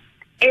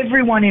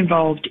 Everyone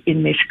involved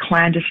in this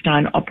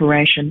clandestine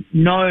operation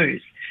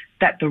knows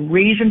that the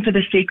reason for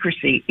the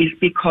secrecy is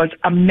because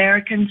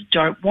Americans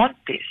don't want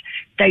this.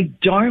 They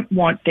don't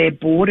want their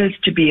borders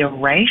to be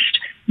erased.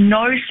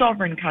 No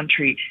sovereign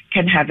country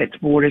can have its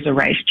borders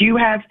erased. You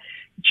have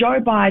Joe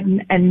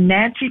Biden and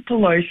Nancy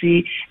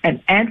Pelosi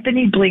and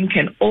Anthony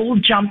Blinken all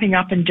jumping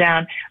up and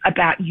down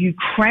about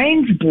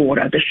Ukraine's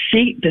border,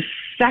 the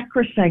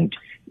sacrosanct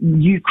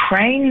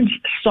Ukraine's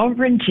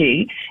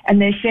sovereignty,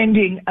 and they're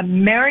sending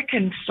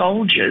American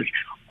soldiers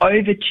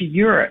over to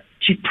Europe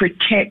to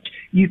protect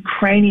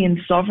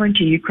Ukrainian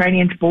sovereignty,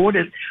 Ukrainians'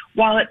 borders,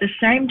 while at the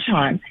same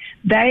time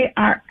they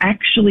are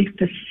actually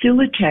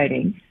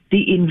facilitating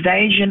the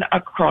invasion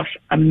across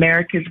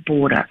America's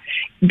border.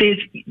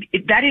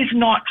 That is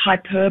not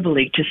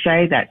hyperbole to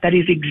say that. That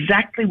is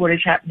exactly what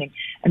is happening.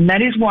 And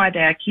that is why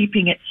they are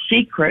keeping it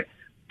secret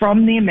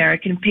from the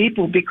American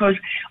people, because,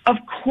 of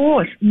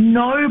course,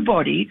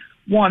 nobody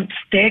wants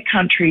their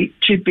country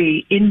to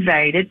be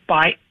invaded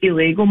by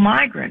illegal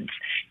migrants.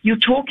 You're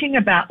talking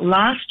about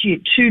last year,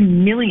 2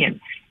 million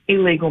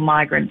illegal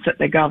migrants that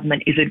the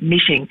government is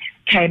admitting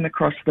came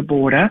across the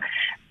border.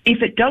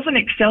 If it doesn't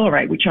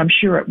accelerate, which I'm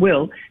sure it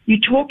will, you're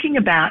talking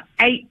about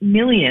 8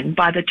 million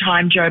by the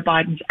time Joe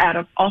Biden's out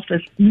of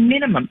office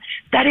minimum.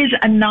 That is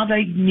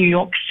another New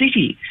York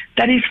City.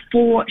 That is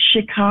 4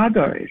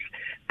 Chicagos.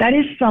 That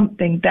is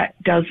something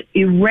that does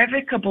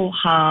irrevocable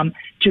harm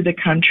to the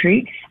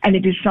country, and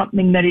it is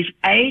something that is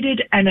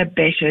aided and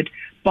abetted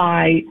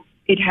by,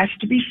 it has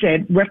to be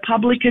said,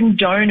 Republican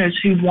donors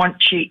who want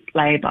cheap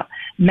labor.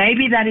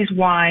 Maybe that is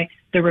why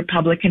the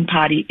Republican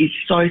Party is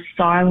so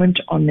silent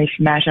on this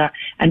matter,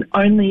 and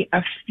only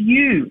a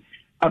few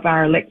of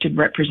our elected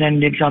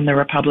representatives on the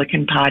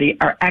Republican Party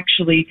are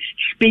actually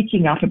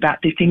speaking up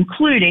about this,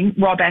 including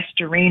Rob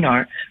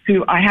Astorino,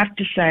 who I have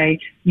to say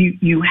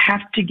you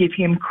have to give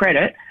him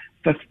credit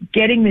for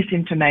getting this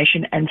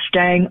information and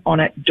staying on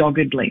it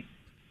doggedly.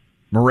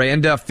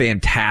 Miranda,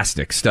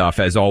 fantastic stuff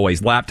as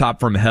always. Laptop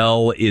from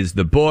Hell is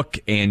the book,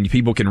 and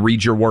people can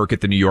read your work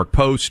at the New York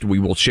Post. We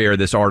will share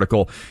this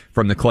article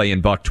from the Clay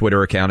and Buck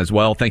Twitter account as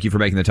well. Thank you for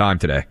making the time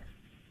today.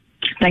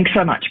 Thanks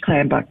so much, Clay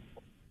and Buck.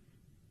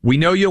 We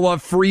know you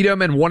love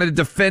freedom and want to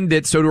defend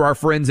it, so do our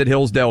friends at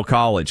Hillsdale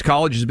College.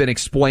 College has been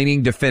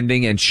explaining,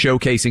 defending, and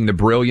showcasing the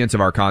brilliance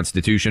of our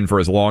Constitution for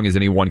as long as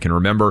anyone can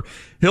remember.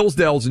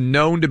 Hillsdale's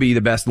known to be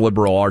the best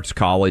liberal arts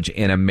college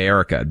in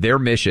America. Their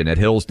mission at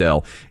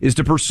Hillsdale is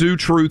to pursue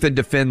truth and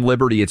defend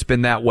liberty. It's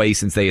been that way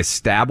since they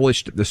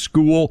established the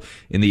school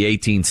in the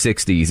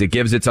 1860s. It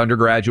gives its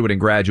undergraduate and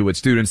graduate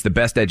students the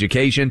best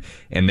education,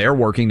 and they're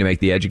working to make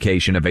the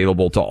education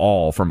available to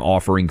all, from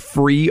offering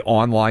free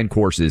online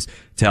courses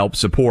to help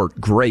support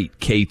great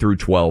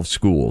K-12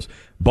 schools.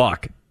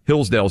 Buck,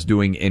 Hillsdale's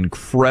doing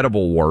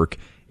incredible work,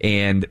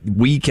 and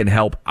we can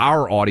help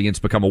our audience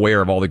become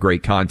aware of all the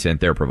great content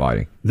they're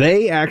providing.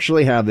 They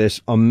actually have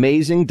this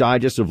amazing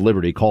digest of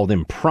liberty called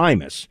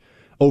Imprimis.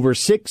 Over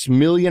 6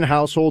 million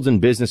households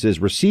and businesses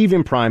receive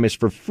Imprimis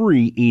for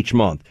free each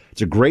month.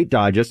 It's a great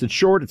digest. It's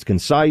short, it's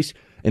concise,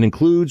 and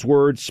includes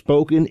words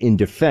spoken in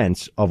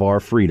defense of our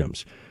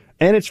freedoms.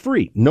 And it's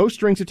free, no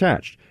strings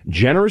attached.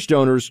 Generous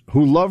donors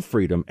who love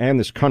freedom and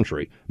this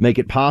country make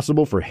it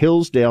possible for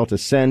Hillsdale to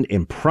send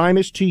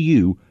Imprimis to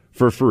you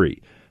for free.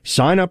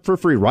 Sign up for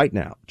free right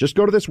now. Just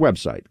go to this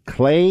website,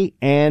 Clay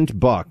and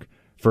Buck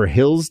for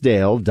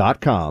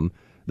Hillsdale.com.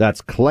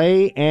 That's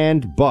Clay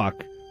and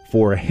Buck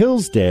for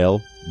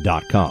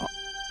Hillsdale.com.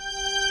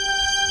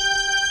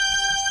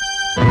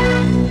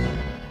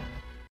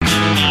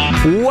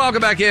 Welcome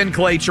back in,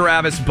 Clay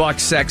Travis, Buck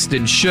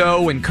Sexton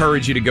Show.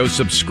 Encourage you to go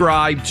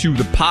subscribe to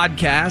the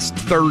podcast,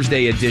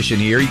 Thursday edition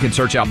here. You can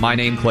search out my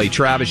name, Clay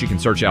Travis. You can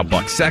search out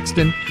Buck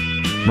Sexton.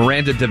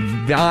 Miranda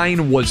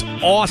Devine was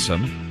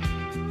awesome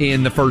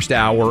in the first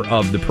hour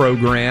of the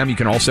program. You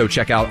can also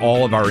check out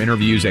all of our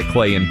interviews at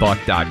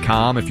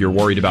clayandbuck.com if you're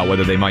worried about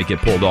whether they might get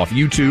pulled off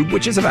YouTube,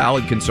 which is a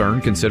valid concern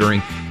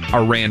considering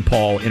our Rand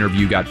Paul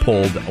interview got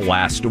pulled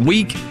last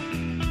week.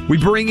 We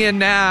bring in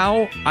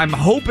now, I'm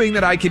hoping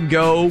that I can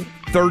go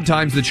third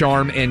time's the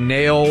charm and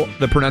nail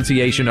the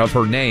pronunciation of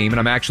her name. And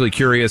I'm actually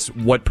curious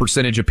what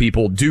percentage of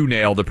people do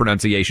nail the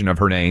pronunciation of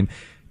her name.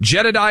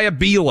 Jedediah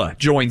Bila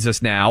joins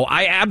us now.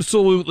 I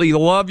absolutely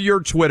love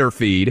your Twitter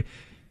feed,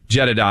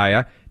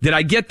 Jedediah. Did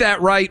I get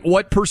that right?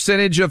 What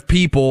percentage of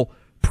people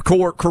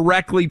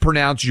correctly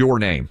pronounce your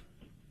name?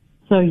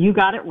 So you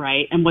got it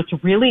right. And what's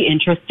really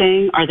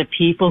interesting are the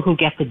people who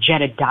get the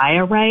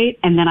Jedediah right,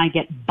 and then I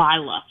get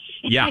Bila.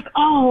 It's like,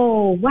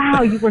 oh,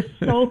 wow, you were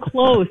so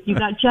close. You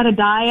got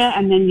Jedediah,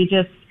 and then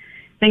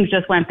things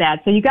just went bad.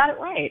 So you got it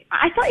right.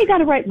 I thought you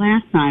got it right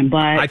last time, but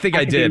I think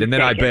I did, and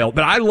then I bailed.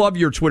 But I love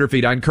your Twitter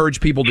feed. I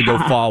encourage people to go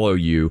follow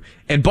you.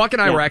 And Buck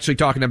and I were actually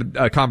talking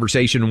about a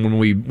conversation when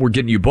we were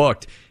getting you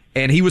booked,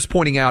 and he was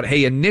pointing out,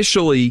 hey,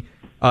 initially,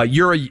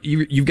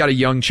 you've got a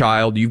young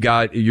child,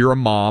 you're a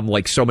mom,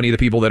 like so many of the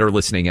people that are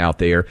listening out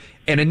there.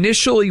 And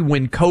initially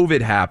when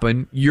COVID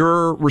happened,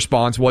 your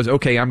response was,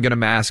 okay, I'm going to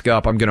mask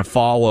up. I'm going to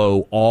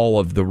follow all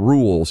of the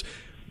rules.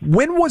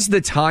 When was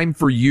the time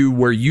for you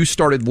where you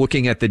started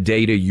looking at the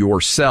data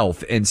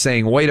yourself and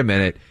saying, wait a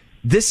minute,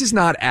 this is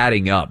not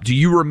adding up? Do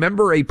you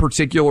remember a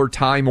particular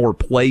time or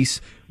place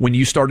when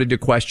you started to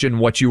question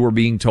what you were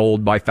being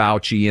told by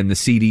Fauci and the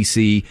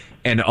CDC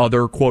and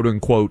other quote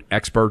unquote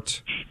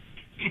experts?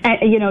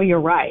 And, you're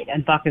right.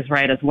 And Buck is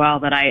right as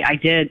well that I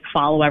did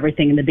follow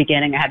everything in the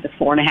beginning. I had the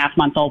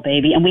 4.5-month-old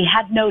baby, and we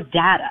had no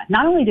data.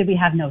 Not only did we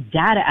have no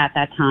data at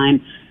that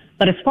time,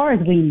 but as far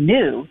as we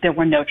knew, there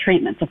were no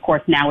treatments. Of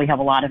course, now we have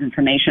a lot of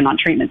information on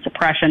treatment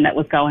suppression that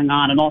was going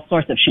on and all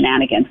sorts of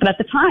shenanigans. But at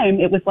the time,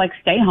 it was like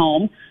stay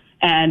home.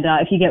 And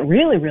if you get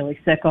really, really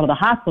sick, go to the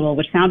hospital,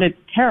 which sounded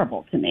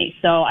terrible to me.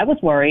 So I was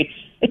worried.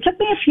 It took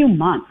me a few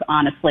months,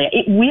 honestly.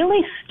 It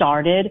really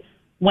started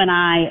when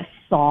I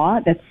saw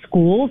that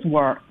schools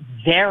were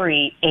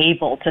very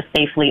able to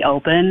safely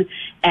open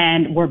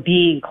and were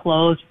being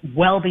closed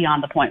well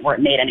beyond the point where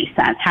it made any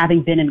sense.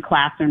 Having been in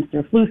classrooms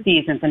through flu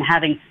seasons and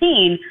having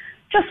seen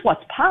just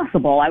what's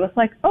possible, I was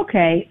like,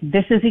 okay,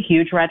 this is a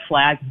huge red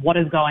flag. What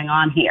is going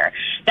on here?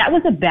 That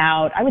was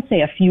about, I would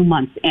say, a few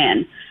months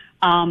in.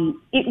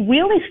 It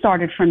really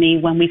started for me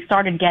when we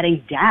started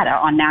getting data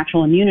on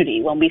natural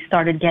immunity, when we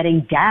started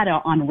getting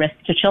data on risk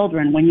to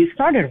children, when you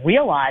started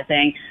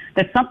realizing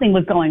that something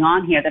was going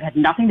on here that had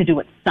nothing to do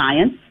with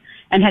science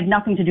and had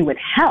nothing to do with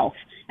health.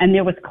 And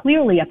there was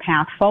clearly a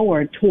path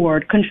forward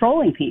toward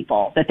controlling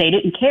people, that they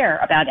didn't care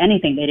about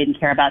anything. They didn't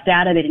care about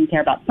data. They didn't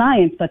care about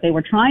science, but they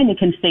were trying to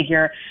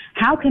configure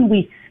how can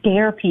we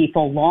scare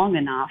people long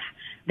enough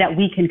that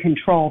we can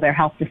control their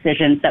health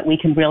decisions, that we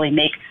can really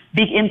make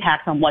big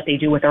impacts on what they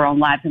do with their own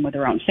lives and with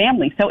their own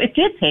families. So it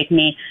did take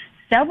me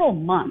several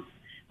months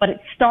But it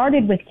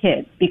started with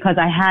kids because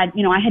I had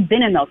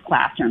been in those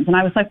classrooms and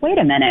I was like, wait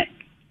a minute.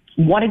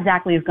 What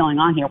exactly is going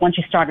on here? Once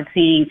you started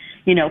seeing,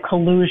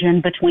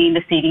 collusion between the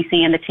CDC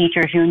and the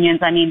teachers' unions,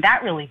 I mean,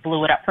 that really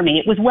blew it up for me.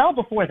 It was well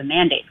before the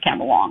mandates came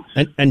along.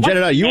 And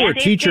Jedediah, you were a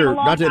teacher,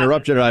 not to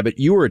interrupt, Jedediah, but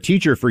you were a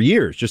teacher for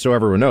years, just so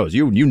everyone knows.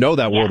 You know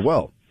that world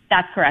well.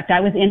 That's correct.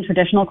 I was in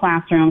traditional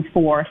classrooms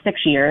for 6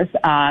 years,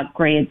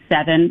 grade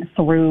 7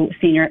 through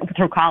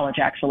college,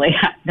 actually,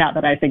 now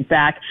that I think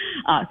back,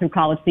 through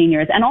college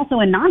seniors, and also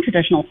in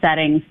non-traditional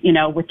settings,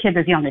 with kids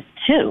as young as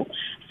 2.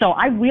 So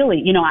I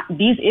really,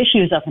 these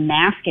issues of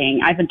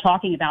masking, I've been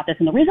talking about this,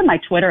 and the reason my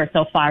Twitter is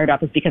so fired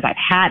up is because I've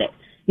had it.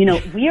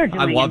 We are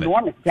doing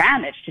enormous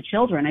damage to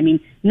children. I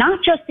mean, not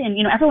just in,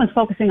 everyone's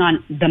focusing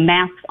on the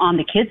masks on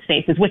the kids'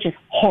 faces, which is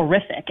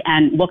horrific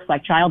and looks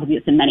like child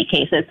abuse in many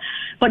cases,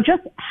 but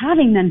just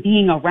having them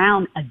being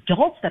around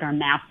adults that are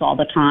masked all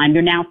the time.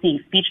 You're now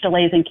seeing speech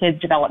delays in kids,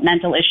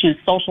 developmental issues,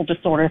 social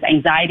disorders,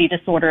 anxiety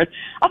disorders.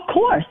 Of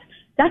course,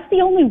 that's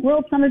the only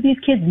world some of these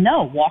kids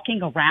know,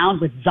 walking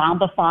around with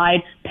zombified,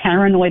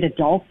 paranoid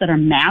adults that are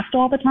masked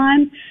all the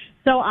time.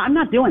 So I'm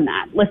not doing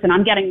that. Listen,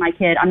 I'm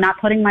not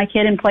putting my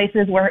kid in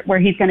places where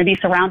he's going to be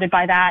surrounded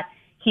by that.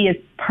 He is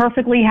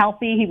perfectly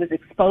healthy. He was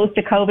exposed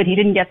to COVID. He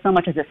didn't get so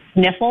much as a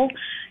sniffle.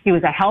 He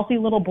was a healthy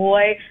little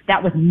boy.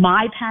 That was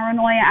my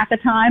paranoia at the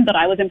time, but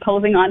I was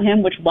imposing on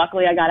him, which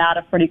luckily I got out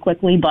of pretty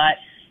quickly. But,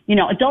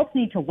 adults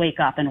need to wake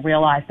up and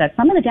realize that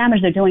some of the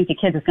damage they're doing to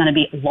kids is going to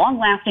be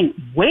long-lasting,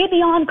 way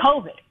beyond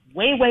COVID.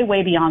 Way, way,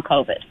 way beyond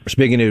COVID.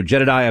 Speaking to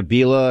Jedediah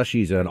Bila,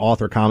 she's an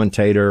author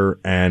commentator,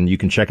 and you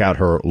can check out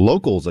her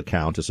Locals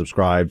account to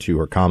subscribe to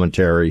her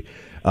commentary.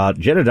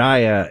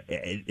 Jedediah,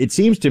 it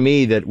seems to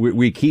me that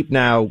we keep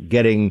now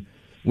getting,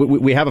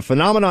 we have a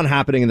phenomenon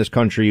happening in this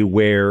country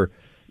where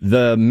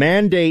the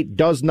mandate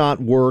does not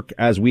work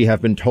as we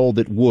have been told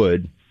it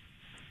would,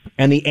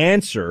 and the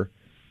answer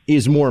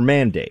is more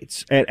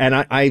mandates. And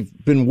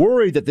I've been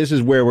worried that this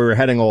is where we were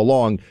heading all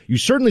along. You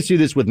certainly see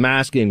this with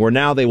masking, where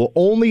now they will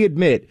only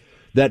admit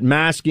that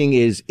masking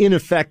is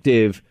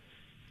ineffective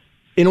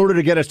in order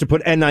to get us to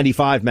put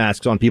N95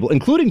 masks on people,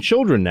 including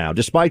children now,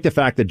 despite the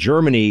fact that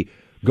Germany,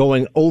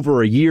 going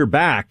over a year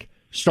back,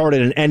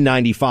 started an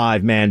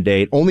N95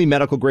 mandate, only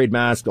medical grade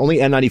masks, only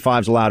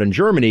N95s allowed in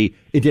Germany.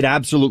 It did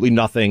absolutely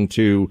nothing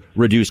to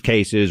reduce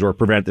cases or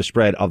prevent the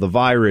spread of the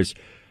virus.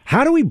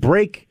 How do we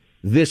break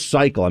this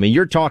cycle? I mean,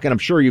 you're talking, I'm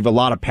sure you have a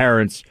lot of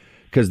parents,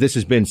 because this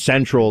has been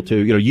central to,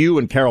 you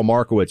and Carol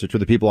Markowitz are two of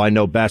the people I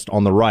know best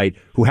on the right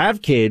who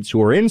have kids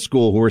who are in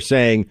school who are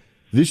saying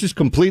this is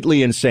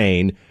completely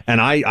insane.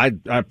 And I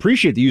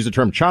appreciate the use of the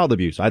term child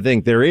abuse. I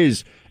think there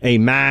is a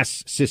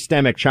mass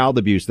systemic child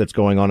abuse that's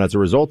going on as a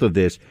result of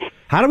this.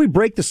 How do we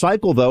break the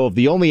cycle, though, of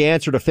the only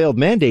answer to failed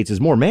mandates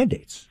is more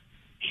mandates?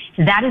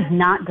 That is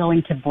not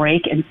going to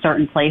break in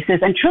certain places.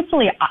 And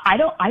truthfully, I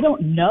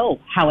don't know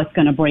how it's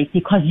going to break,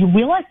 because you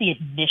realize the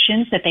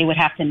admissions that they would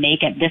have to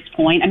make at this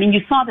point. I mean,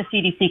 you saw the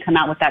CDC come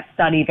out with that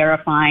study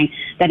verifying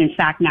that, in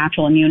fact,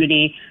 natural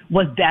immunity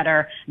was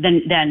better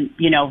than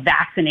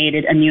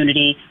vaccinated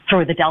immunity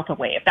through the Delta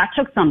wave. That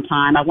took some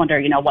time. I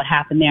wonder, what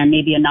happened there.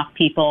 Maybe enough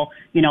people,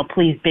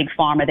 pleased Big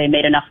Pharma. They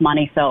made enough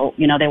money, so,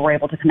 they were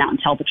able to come out and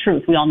tell the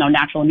truth. We all know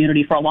natural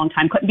immunity for a long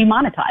time couldn't be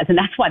monetized, and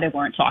that's why they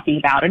weren't talking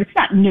about it. It's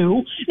not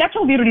new.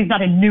 Natural immunity is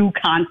not a new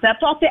concept.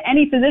 Talk to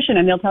any physician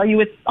and they'll tell you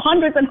it's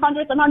hundreds and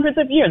hundreds and hundreds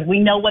of years. We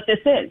know what this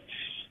is.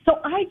 So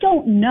I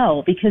don't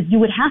know, because you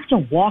would have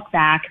to walk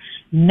back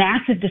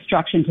massive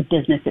destruction to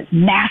businesses,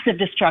 massive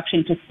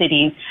destruction to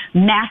cities,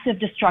 massive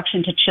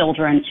destruction to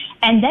children,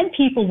 and then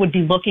people would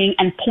be looking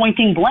and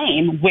pointing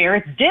blame where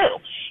it's due.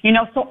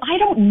 So I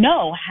don't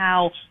know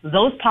how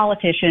those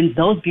politicians,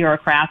 those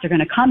bureaucrats are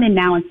going to come in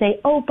now and say,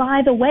 oh,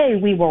 by the way,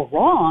 we were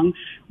wrong,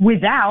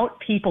 without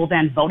people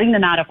then voting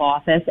them out of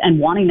office and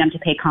wanting them to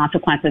pay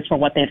consequences for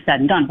what they've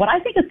said and done. What I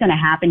think is going to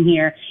happen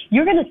here,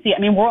 you're going to see,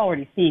 we're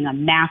already seeing a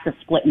massive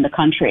split in the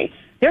country.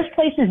 There's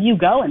places you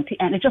go and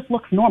it just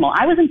looks normal.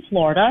 I was in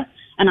Florida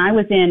and I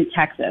was in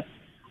Texas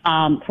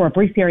for a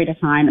brief period of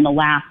time in the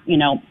last,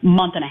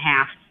 month and a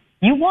half.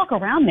 You walk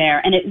around there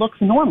and it looks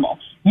normal.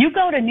 You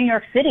go to New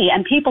York City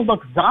and people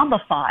look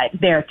zombified.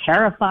 They're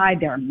terrified.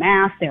 They're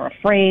masked. They're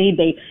afraid.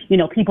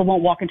 People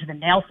won't walk into the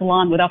nail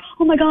salon without,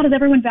 oh my God, is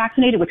everyone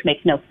vaccinated? Which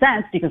makes no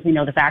sense, because we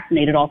know the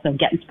vaccinated also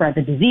get and spread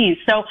the disease.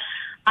 So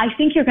I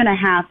think you're going to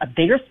have a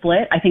bigger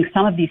split. I think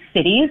some of these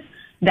cities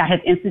that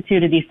have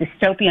instituted these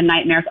dystopian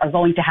nightmares are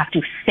going to have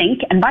to sink.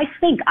 And by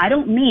sink, I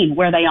don't mean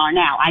where they are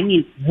now. I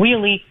mean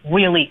really,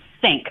 really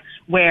sink,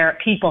 where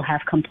people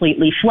have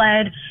completely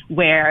fled,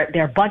 where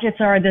their budgets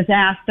are a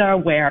disaster,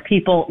 where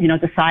people,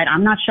 decide,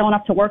 I'm not showing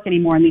up to work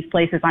anymore in these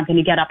places. I'm going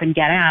to get up and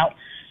get out.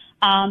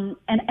 And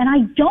I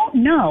don't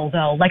know,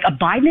 though, like a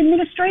Biden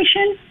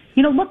administration,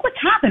 look what's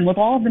happened with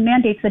all of the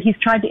mandates that he's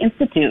tried to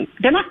institute.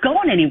 They're not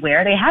going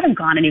anywhere. They haven't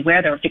gone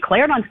anywhere. They're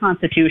declared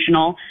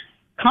unconstitutional.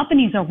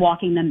 Companies are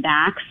walking them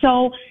back.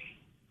 So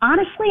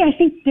honestly, I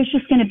think there's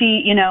just going to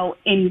be,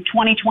 in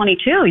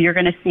 2022, you're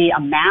going to see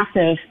a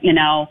massive,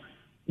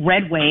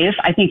 red wave.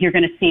 I think you're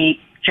going to see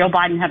Joe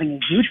Biden having a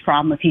huge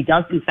problem if he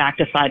does, in fact,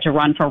 decide to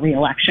run for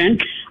re-election.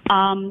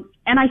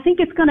 And I think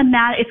it's going to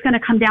matter. It's going to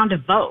come down to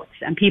votes,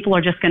 and people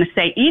are just going to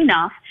say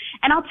enough.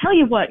 And I'll tell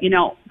you what,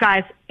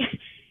 guys,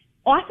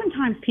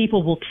 oftentimes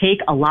people will take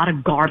a lot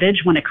of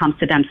garbage when it comes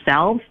to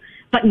themselves,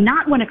 but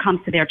not when it comes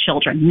to their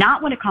children,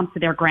 not when it comes to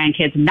their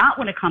grandkids, not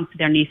when it comes to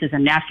their nieces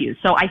and nephews.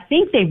 So I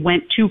think they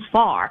went too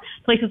far.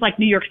 Places like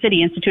New York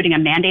City instituting a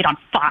mandate on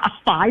a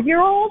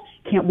 5-year-old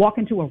can't walk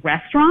into a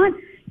restaurant,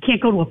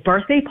 can't go to a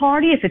birthday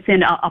party if it's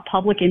in a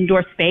public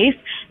indoor space.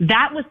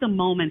 That was the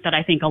moment that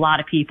I think a lot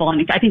of people,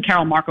 and I think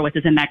Carol Markowitz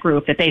is in that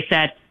group, that they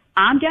said,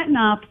 I'm getting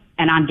up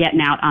and I'm getting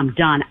out, I'm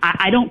done.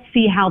 I don't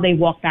see how they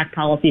walk back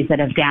policies that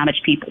have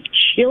damaged people's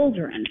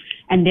children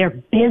and their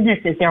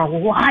businesses, their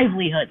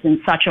livelihoods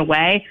in such a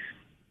way.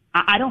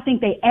 I don't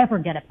think they ever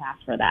get a pass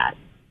for that.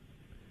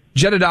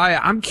 Jedediah,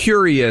 I'm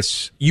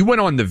curious. You went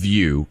on The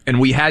View,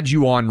 and we had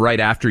you on right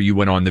after you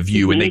went on The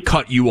View, and they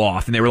cut you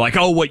off, and they were like,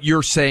 oh, what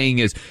you're saying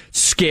is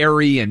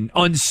scary and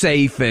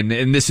unsafe, and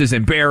this is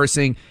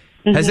embarrassing.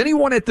 Has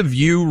anyone at The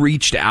View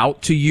reached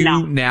out to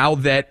you now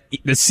that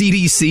the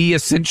CDC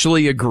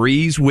essentially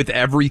agrees with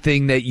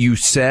everything that you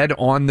said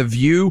on The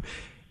View?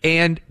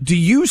 And do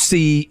you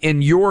see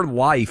in your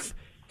life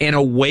an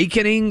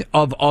awakening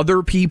of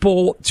other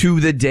people to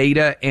the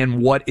data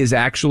and what is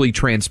actually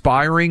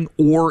transpiring?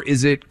 Or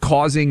is it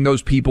causing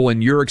those people,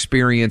 in your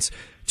experience,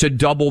 to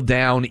double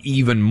down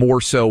even more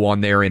so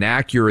on their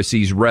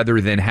inaccuracies rather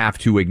than have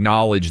to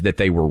acknowledge that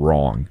they were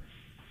wrong?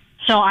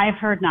 So I've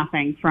heard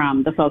nothing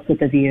from the folks at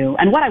The View.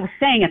 And what I was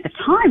saying at the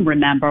time,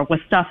 remember, was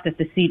stuff that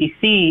the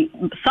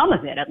CDC, some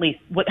of it at least,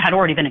 had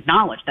already been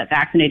acknowledged, that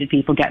vaccinated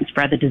people get and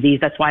spread the disease.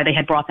 That's why they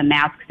had brought the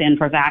masks in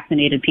for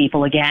vaccinated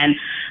people again.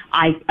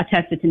 I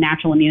attested to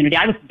natural immunity.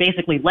 I was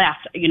basically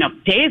left.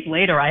 Days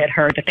later, I had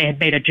heard that they had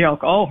made a joke,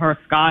 oh, her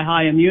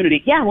sky-high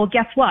immunity. Yeah, well,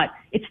 guess what?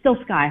 It's still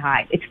sky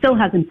high. It still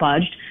hasn't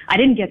budged. I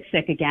didn't get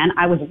sick again.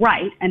 I was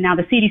right. And now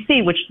the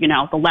CDC, which,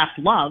 the left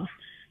loves,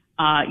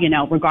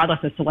 regardless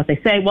as to what they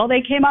say, well,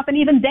 they came up and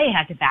even they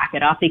had to back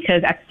it up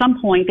because at some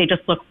point they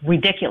just look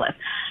ridiculous.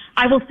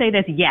 I will say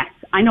this, yes,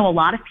 I know a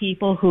lot of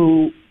people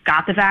who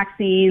got the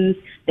vaccines,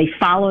 they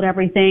followed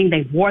everything,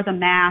 they wore the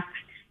masks,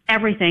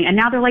 everything, and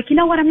now they're like, you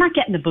know what, I'm not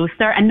getting the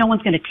booster, and no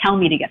one's going to tell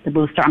me to get the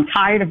booster. I'm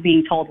tired of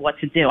being told what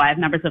to do. I have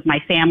members of my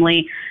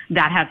family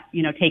that have,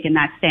 taken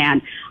that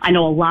stand. I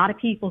know a lot of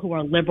people who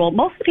are liberal.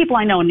 Most of the people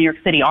I know in New York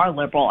City are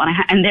liberal,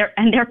 and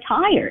they're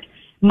tired.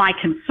 My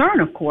concern,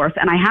 of course,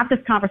 and I have this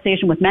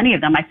conversation with many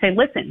of them, I say,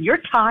 listen, you're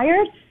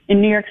tired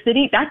in New York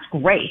City? That's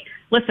great.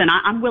 Listen,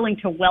 I'm willing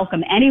to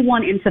welcome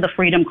anyone into the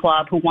Freedom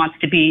Club who wants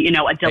to be,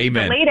 a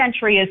delayed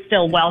entry is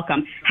still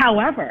welcome.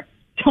 However,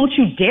 don't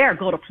you dare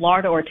go to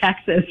Florida or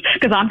Texas,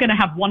 because I'm going to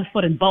have one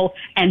foot in both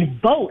and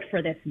vote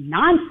for this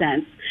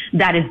nonsense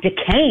that is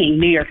decaying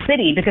New York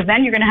City, because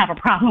then you're going to have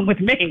a problem with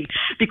me,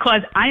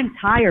 because I am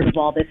tired of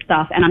all this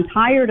stuff, and I'm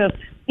tired of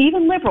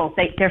even liberals.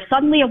 They're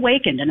suddenly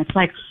awakened, and it's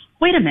like,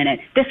 wait a minute,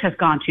 this has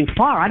gone too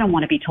far. I don't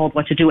want to be told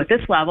what to do at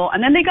this level.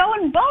 And then they go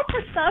and vote for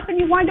stuff, and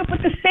you wind up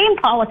with the same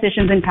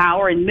politicians in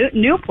power in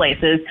new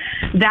places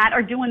that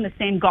are doing the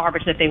same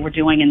garbage that they were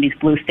doing in these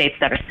blue states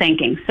that are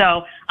sinking.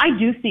 So I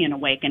do see an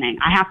awakening.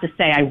 I have to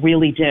say, I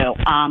really do.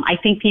 I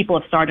think people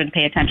have started to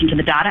pay attention to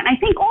the data. And I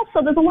think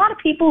also there's a lot of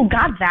people who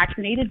got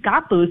vaccinated,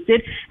 got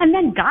boosted, and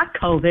then got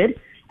COVID.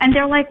 And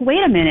they're like,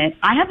 wait a minute,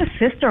 I have a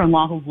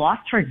sister-in-law who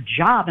lost her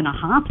job in a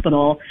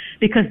hospital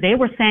because they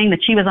were saying that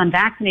she was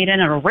unvaccinated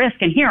and at a risk.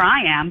 And here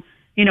I am,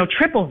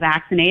 triple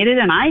vaccinated,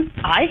 and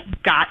I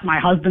got my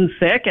husband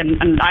sick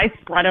and I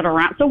spread it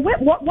around. So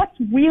what's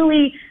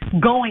really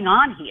going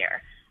on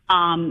here?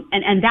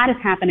 And that is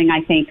happening,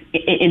 I think,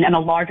 in a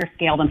larger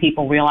scale than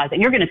people realize.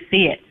 And you're going to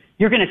see it.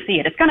 You're going to see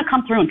it. It's going to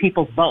come through in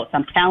people's votes.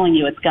 I'm telling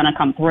you, it's going to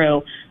come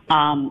through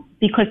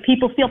because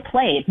people feel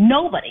played.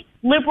 Nobody,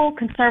 liberal,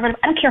 conservative,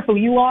 I don't care who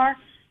you are,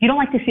 you don't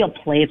like to feel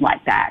played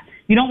like that.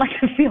 You don't like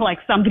to feel like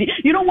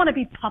you don't want to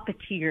be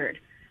puppeteered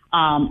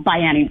by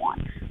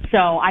anyone.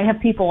 So I have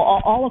people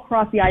all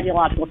across the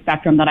ideological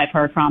spectrum that I've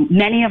heard from,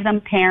 many of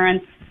them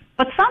parents,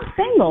 but some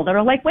single that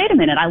are like, wait a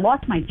minute, I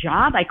lost my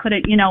job. I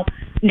couldn't,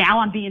 now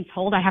I'm being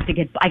told I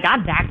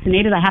got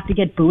vaccinated, I have to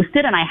get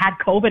boosted, and I had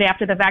COVID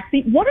after the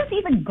vaccine. What is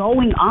even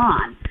going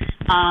on?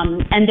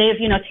 And they've,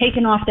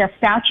 taken off their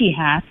Fauci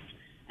hats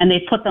and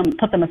they put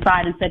them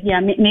aside and said, yeah,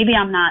 maybe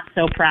I'm not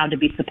so proud to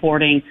be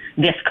supporting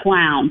this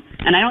clown.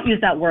 And I don't use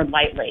that word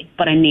lightly,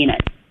 but I mean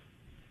it.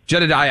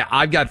 Jedediah,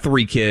 I've got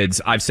 3 kids.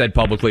 I've said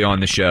publicly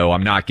on the show,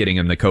 I'm not getting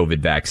them the COVID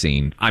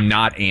vaccine. I'm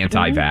not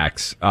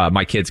anti-vax.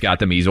 My kids got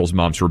the measles,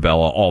 mumps,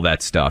 rubella, all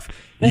that stuff.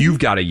 You've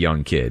got a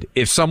young kid.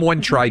 If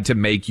someone tried to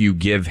make you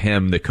give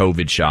him the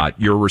COVID shot,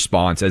 your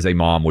response as a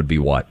mom would be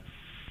what?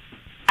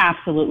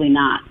 Absolutely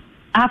not.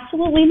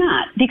 Absolutely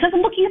not. Because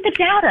I'm looking at the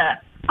data.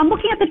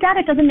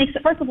 It doesn't make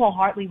sense. First of all,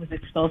 Hartley was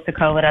exposed to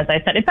COVID, as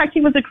I said. In fact,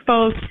 he was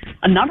exposed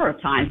a number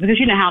of times because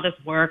you know how this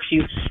works.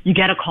 You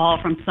get a call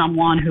from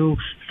someone who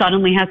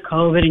suddenly has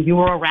COVID and you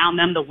were around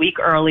them the week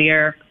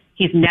earlier.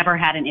 He's never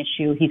had an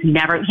issue. He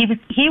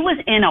was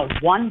in a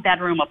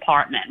 1-bedroom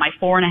apartment. My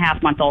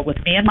 4.5-month-old with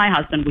me and my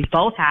husband. We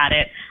both had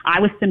it.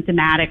 I was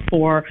symptomatic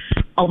for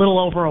a little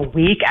over a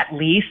week at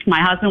least.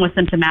 My husband was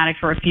symptomatic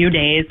for a few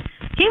days.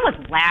 He was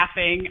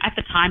laughing. At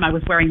the time, I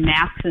was wearing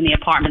masks in the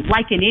apartment,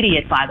 like an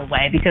idiot, by the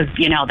way, because,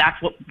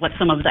 that's what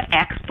some of the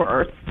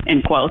experts,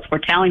 in quotes, were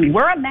telling me.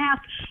 Wear a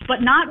mask,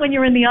 but not when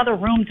you're in the other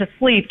room to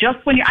sleep. Just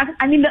when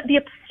the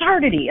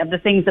absurdity of the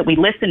things that we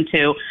listen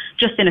to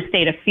just in a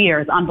state of fear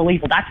is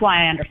unbelievable. That's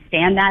why I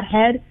understand that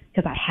head,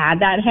 because I had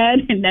that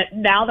head. And that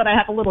now that I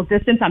have a little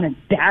distance, I'm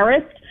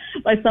embarrassed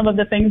by some of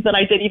the things that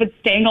I did, even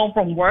staying home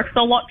from work so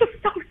long. Just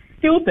so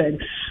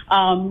stupid.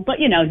 But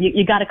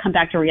you got to come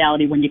back to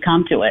reality when you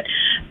come to it.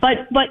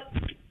 But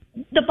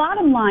the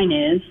bottom line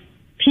is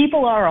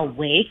people are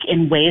awake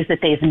in ways that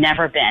they've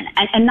never been.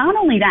 And not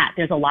only that,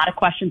 there's a lot of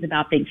questions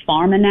about Big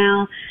Pharma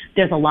now.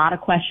 There's a lot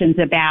of questions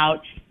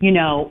about,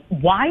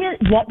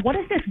 what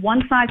is this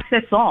one size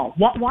fits all?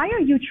 Why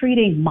are you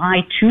treating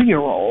my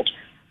 2-year-old,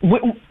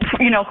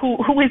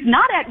 who is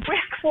not at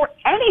risk for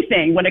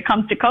anything when it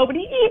comes to COVID?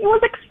 He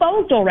was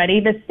exposed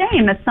already, the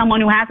same as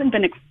someone who hasn't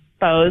been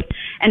exposed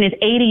and is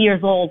 80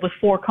 years old with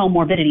 4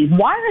 comorbidities.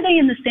 Why are they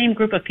in the same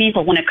group of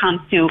people when it comes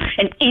to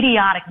an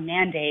idiotic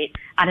mandate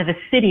out of a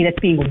city that's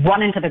being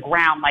run into the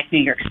ground like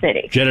New York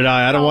City?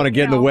 Jedediah, I don't want to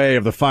get in the way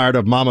of the fired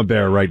up mama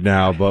bear right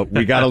now, but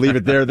we got to leave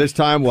it there this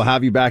time. We'll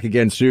have you back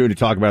again soon to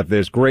talk about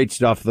this. Great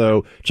stuff,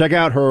 though. Check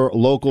out her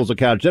Locals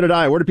account.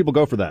 Jedediah, where do people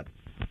go for that?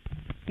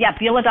 Yeah,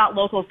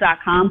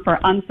 Bila.locals.com for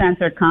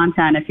uncensored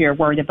content if you're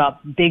worried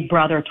about Big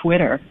Brother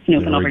Twitter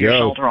snooping over your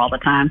shoulder all the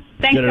time.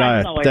 Thanks,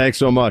 guys. Thanks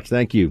so much.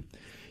 Thank you.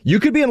 You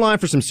could be in line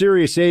for some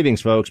serious savings,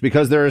 folks,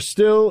 because there are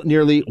still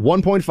nearly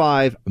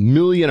 1.5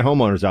 million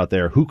homeowners out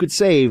there who could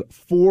save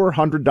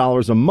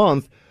 $400 a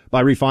month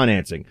by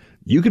refinancing.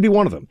 You could be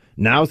one of them.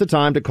 Now's the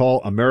time to call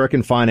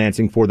American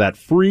Financing for that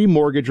free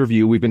mortgage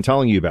review we've been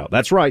telling you about.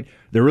 That's right.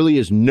 There really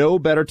is no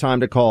better time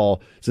to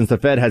call since the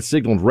Fed has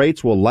signaled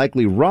rates will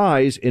likely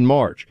rise in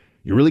March.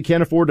 You really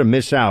can't afford to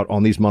miss out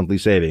on these monthly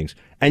savings.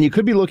 And you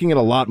could be looking at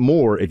a lot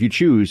more if you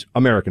choose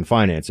American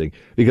Financing,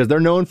 because they're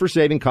known for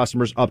saving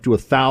customers up to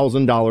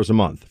 $1,000 a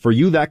month. For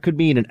you, that could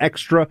mean an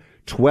extra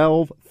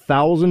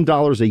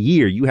 $12,000 a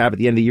year you have at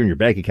the end of the year in your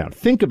bank account.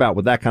 Think about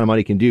what that kind of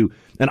money can do.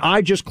 And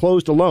I just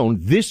closed a loan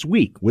this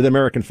week with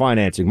American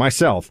Financing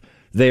myself.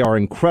 They are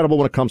incredible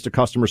when it comes to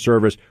customer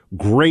service.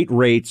 Great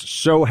rates,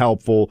 so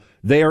helpful.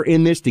 They are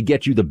in this to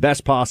get you the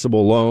best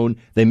possible loan.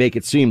 They make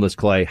it seamless,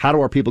 Clay. How do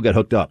our people get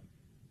hooked up?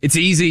 It's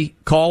easy.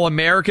 Call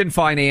American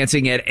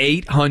Financing at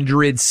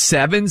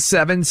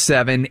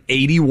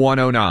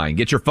 800-777-8109.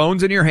 Get your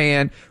phones in your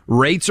hand.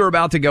 Rates are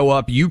about to go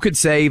up. You could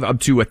save up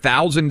to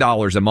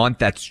 $1,000 a month.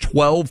 That's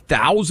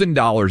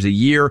 $12,000 a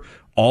year.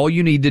 All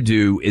you need to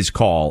do is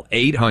call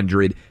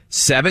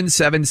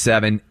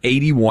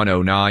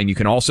 800-777-8109. You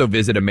can also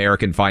visit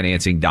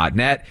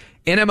AmericanFinancing.net,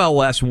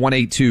 NMLS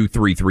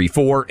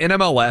 182334,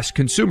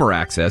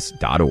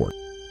 NMLSConsumerAccess.org.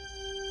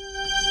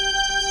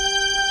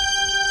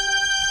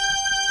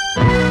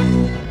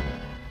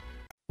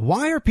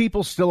 Why are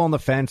people still on the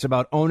fence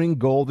about owning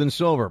gold and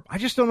silver? I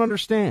just don't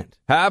understand.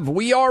 Have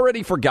we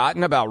already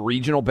forgotten about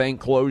regional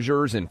bank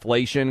closures,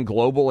 inflation,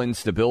 global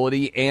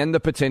instability, and the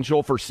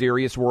potential for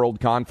serious world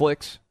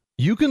conflicts?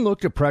 You can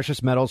look to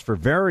precious metals for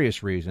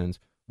various reasons.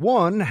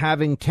 1,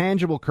 having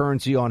tangible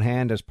currency on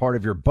hand as part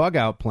of your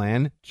bug-out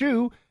plan.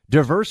 2,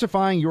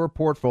 diversifying your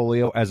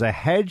portfolio as a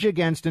hedge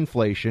against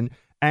inflation.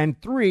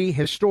 And 3,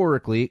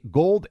 historically,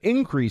 gold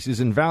increases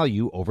in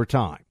value over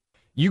time.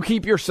 You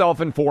keep yourself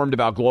informed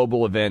about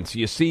global events.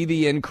 You see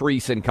the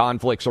increase in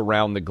conflicts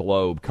around the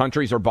globe.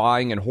 Countries are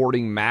buying and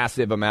hoarding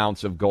massive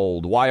amounts of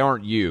gold. Why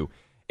aren't you?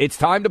 It's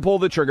time to pull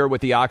the trigger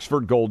with the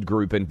Oxford Gold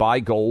Group and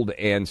buy gold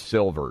and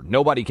silver.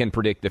 Nobody can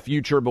predict the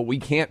future, but we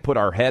can't put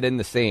our head in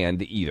the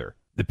sand either.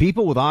 The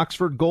people with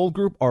Oxford Gold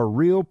Group are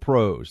real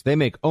pros. They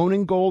make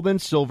owning gold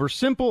and silver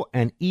simple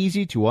and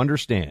easy to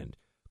understand.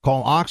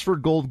 Call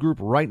Oxford Gold Group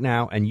right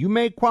now, and you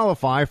may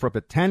qualify for up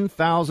to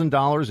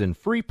 $10,000 in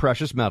free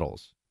precious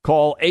metals.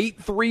 Call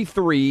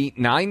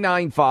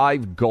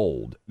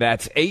 833-995-GOLD.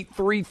 That's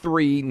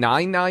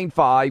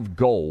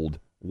 833-995-GOLD.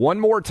 One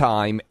more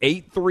time,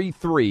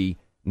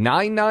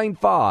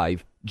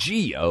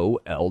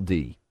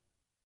 833-995-GOLD.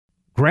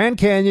 Grand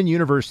Canyon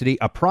University,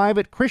 a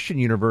private Christian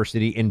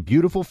university in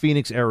beautiful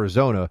Phoenix,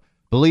 Arizona,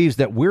 believes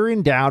that we're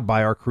endowed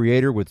by our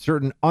Creator with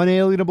certain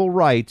unalienable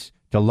rights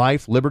to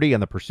life, liberty,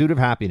 and the pursuit of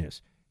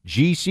happiness.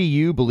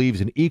 GCU believes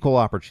in equal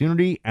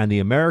opportunity, and the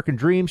American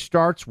dream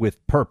starts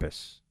with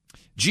purpose.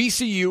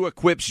 GCU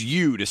equips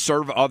you to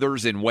serve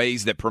others in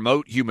ways that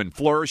promote human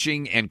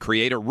flourishing and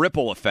create a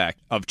ripple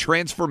effect of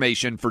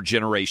transformation for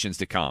generations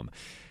to come.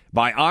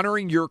 By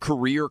honoring your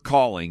career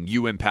calling,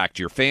 you impact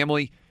your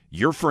family,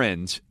 your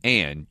friends,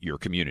 and your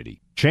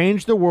community.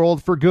 Change the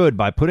world for good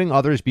by putting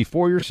others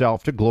before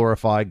yourself to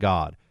glorify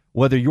God.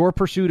 Whether your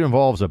pursuit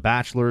involves a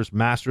bachelor's,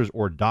 master's,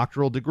 or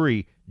doctoral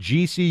degree,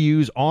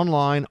 GCU's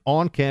online,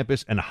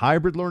 on-campus, and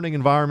hybrid learning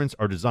environments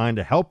are designed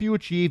to help you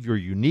achieve your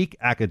unique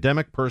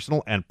academic,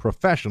 personal, and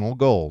professional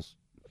goals.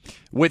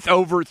 With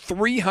over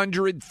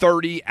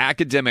 330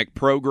 academic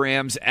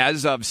programs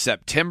as of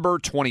September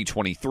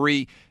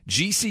 2023,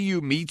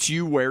 GCU meets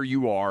you where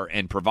you are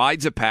and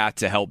provides a path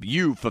to help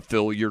you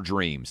fulfill your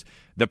dreams.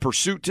 The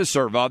pursuit to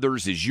serve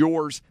others is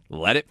yours.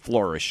 Let it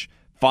flourish.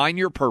 Find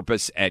your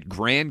purpose at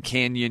Grand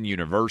Canyon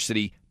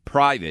University.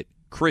 Private,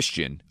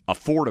 Christian,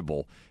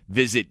 affordable.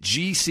 Visit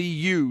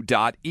gcu.edu.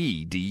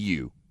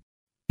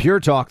 Pure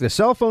Talk, the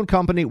cell phone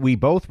company we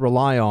both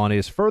rely on,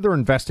 is further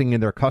investing in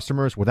their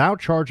customers without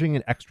charging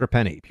an extra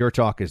penny. Pure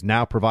Talk is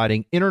now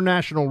providing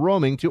international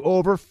roaming to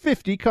over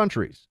 50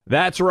 countries.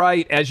 That's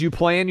right. As you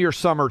plan your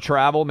summer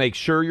travel, make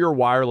sure your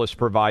wireless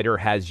provider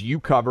has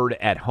you covered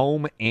at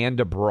home and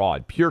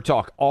abroad. Pure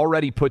Talk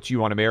already puts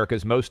you on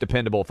America's most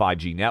dependable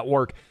 5G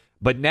network,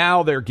 but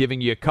now they're giving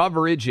you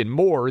coverage in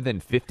more than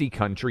 50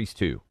 countries,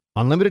 too.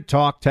 Unlimited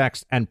talk,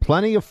 text, and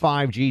plenty of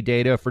 5G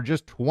data for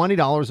just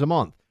 $20 a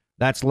month.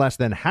 That's less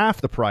than half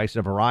the price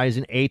of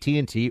Verizon,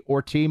 AT&T,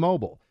 or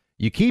T-Mobile.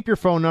 You keep your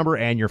phone number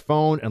and your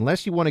phone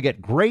unless you want to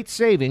get great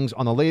savings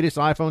on the latest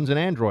iPhones and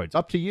Androids.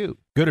 Up to you.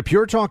 Go to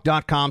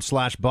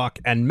puretalk.com/buck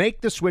and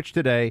make the switch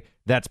today.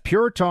 That's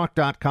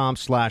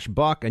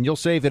puretalk.com/buck, and you'll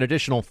save an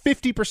additional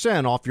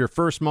 50% off your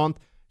first month.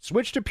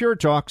 Switch to Pure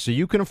Talk so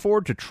you can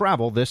afford to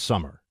travel this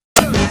summer.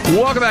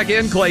 Welcome back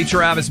in, Clay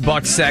Travis,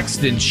 Buck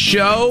Sexton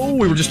Show.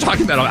 We were just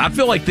talking about, I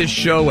feel like this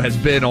show has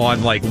been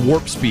on like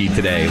warp speed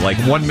today. Like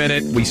 1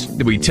 minute,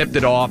 we tipped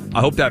it off.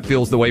 I hope that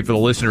feels the way for the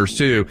listeners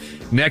too.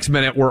 Next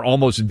minute, we're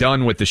almost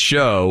done with the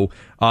show.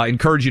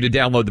 Encourage you to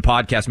download the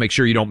podcast. Make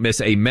sure you don't miss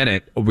a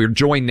minute. We're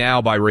joined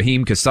now by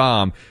Raheem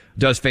Kassam.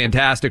 Does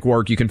fantastic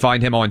work. You can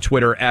find him on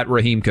Twitter at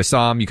Raheem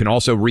Kassam. You can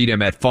also read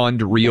him at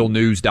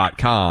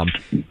fundrealnews.com.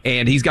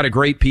 And he's got a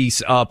great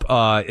piece up.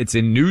 It's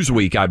in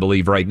Newsweek, I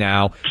believe, right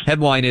now.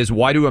 Headline is,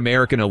 Why Do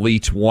American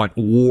Elites Want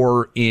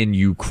War in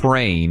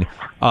Ukraine?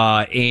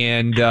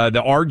 And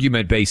the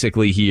argument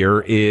basically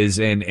here is,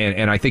 and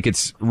I think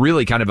it's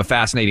really kind of a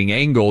fascinating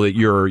angle that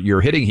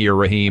you're hitting here,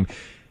 Raheem,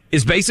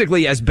 is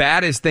basically as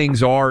bad as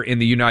things are in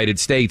the United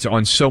States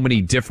on so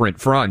many different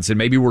fronts, and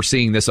maybe we're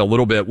seeing this a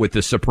little bit with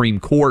the Supreme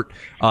Court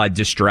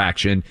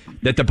distraction,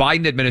 that the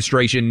Biden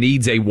administration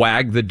needs a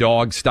wag the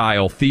dog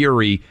style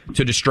theory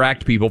to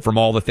distract people from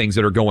all the things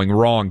that are going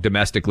wrong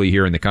domestically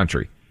here in the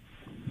country.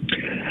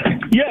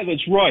 Yeah,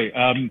 that's right.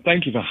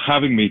 Thank you for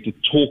having me to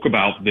talk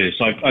about this.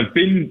 I've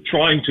been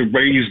trying to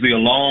raise the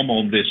alarm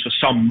on this for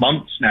some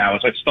months now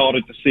as I've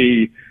started to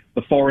see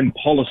the foreign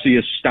policy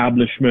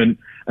establishment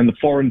and the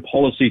foreign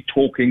policy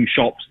talking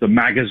shops, the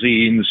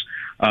magazines,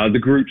 the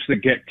groups that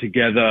get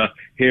together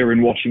here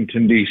in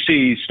Washington,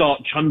 D.C.,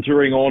 start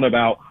chuntering on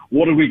about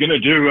what are we going to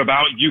do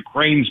about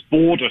Ukraine's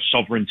border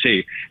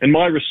sovereignty? And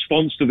my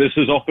response to this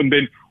has often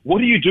been,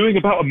 what are you doing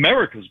about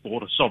America's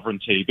border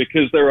sovereignty?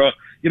 Because there are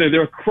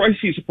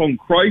crises upon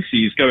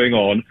crises going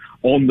on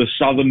the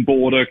southern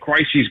border,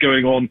 crises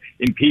going on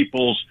in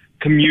people's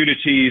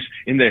communities,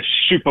 in their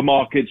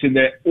supermarkets, in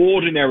their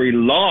ordinary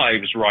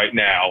lives right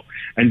now.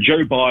 And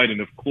Joe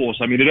Biden, of course,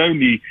 I mean, it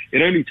only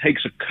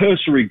takes a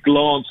cursory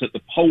glance at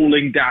the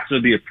polling data,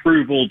 the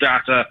approval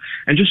data,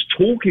 and just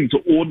talking to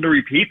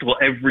ordinary people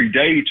every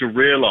day to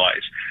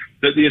realize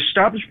that the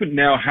establishment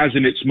now has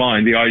in its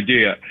mind the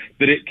idea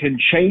that it can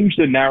change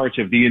the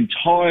narrative, the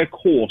entire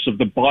course of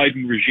the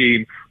Biden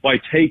regime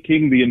by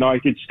taking the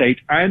United States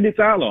and its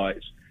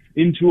allies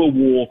into a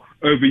war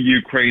over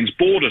Ukraine's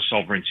border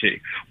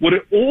sovereignty. What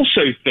it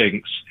also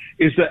thinks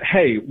is that,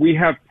 hey, we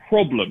have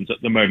problems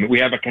at the moment. We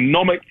have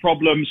economic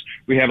problems.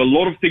 We have a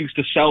lot of things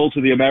to sell to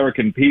the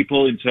American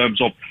people in terms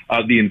of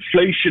the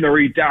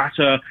inflationary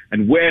data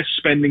and where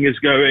spending is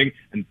going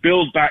and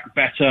Build Back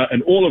Better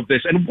and all of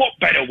this. And what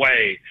better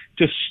way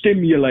to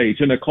stimulate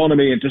an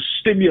economy and to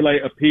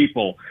stimulate a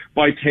people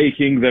by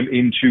taking them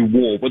into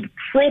war? But the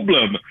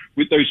problem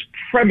with those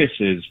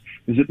premises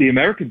is that the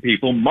American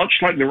people, much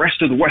like the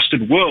rest of the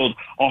Western world,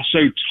 are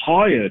so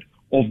tired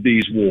of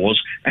these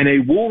wars, and a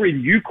war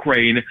in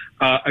Ukraine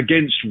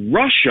against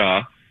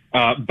Russia,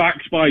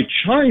 backed by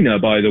China,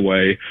 by the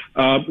way,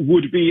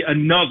 would be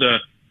another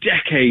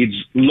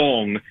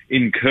decades-long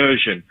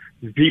incursion.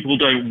 People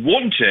don't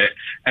want it,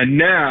 and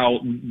now,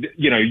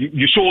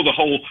 you saw the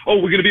whole,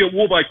 we're going to be at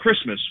war by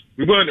Christmas.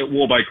 We weren't at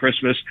war by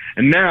Christmas,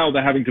 and now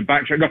they're having to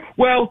backtrack and go,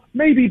 well,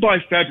 maybe by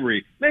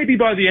February, maybe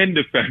by the end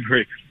of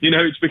February.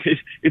 It's because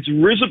it's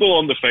risible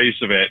on the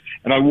face of it,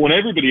 and I want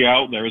everybody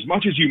out there, as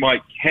much as you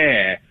might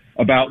care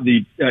about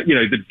the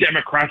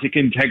democratic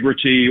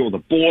integrity or the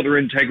border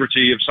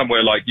integrity of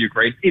somewhere like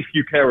Ukraine, if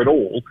you care at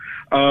all,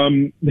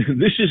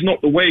 this is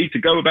not the way to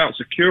go about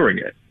securing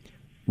it.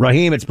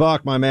 Raheem, it's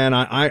Buck, my man.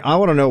 I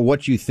want to know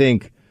what you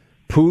think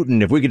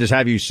Putin, if we could just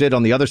have you sit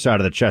on the other side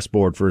of the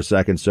chessboard for a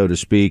second, so to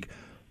speak.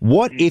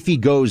 What if he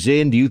goes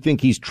in? Do you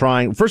think he's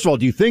trying? First of all,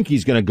 do you think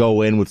he's going to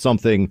go in with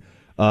something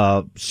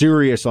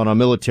serious on a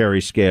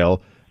military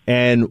scale?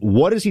 And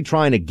what is he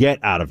trying to get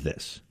out of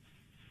this?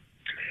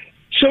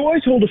 So I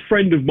told a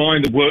friend of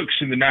mine that works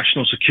in the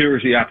national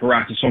security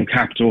apparatus on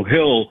Capitol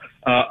Hill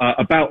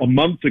about a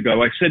month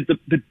ago, I said that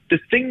the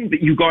thing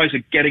that you guys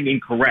are getting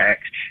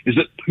incorrect is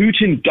that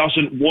Putin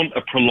doesn't want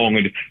a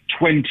prolonged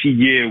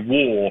 20-year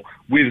war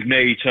with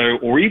NATO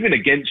or even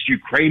against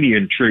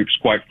Ukrainian troops,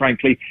 quite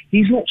frankly.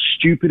 He's not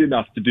stupid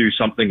enough to do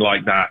something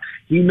like that.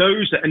 He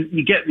knows that, and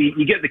you get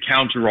the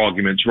counter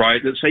arguments,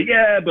 right, that say,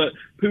 yeah, but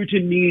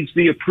Putin needs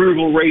the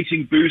approval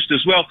rating boost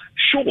as well.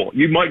 Sure,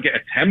 you might get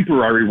a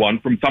temporary one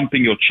from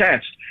thumping your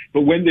chest,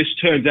 but when this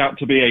turns out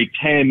to be a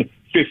 10,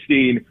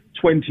 15,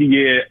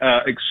 20-year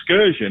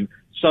excursion,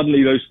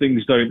 suddenly those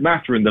things don't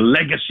matter and the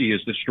legacy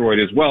is destroyed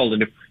as well.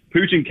 And if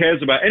Putin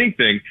cares about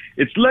anything,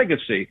 it's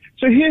legacy.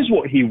 So here's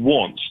what he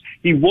wants.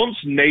 He wants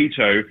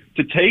NATO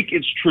to take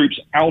its troops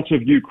out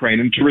of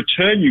Ukraine and to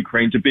return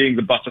Ukraine to being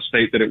the buffer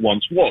state that it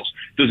once was.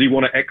 Does he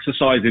want to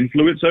exercise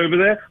influence over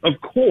there? Of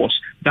course.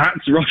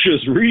 That's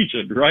Russia's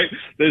region, right?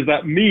 There's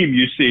that meme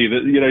you see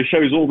that,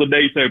 shows all the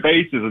NATO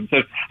bases and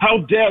says, how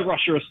dare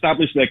Russia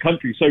establish their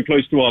country so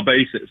close to our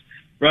bases?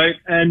 Right.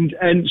 And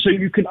so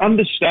you can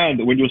understand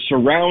that when you're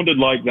surrounded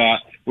like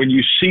that, when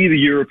you see the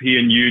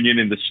European Union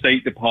and the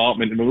State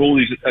Department and all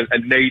these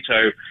and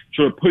NATO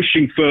sort of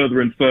pushing further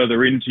and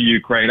further into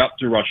Ukraine up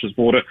to Russia's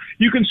border,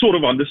 you can sort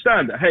of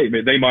understand that, hey,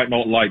 they might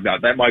not like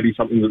that. That might be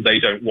something that they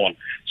don't want.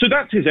 So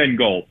that's his end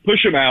goal.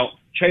 Push them out,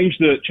 change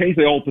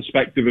the old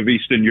perspective of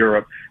Eastern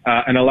Europe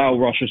and allow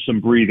Russia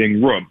some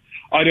breathing room.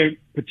 I don't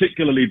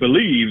particularly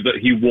believe that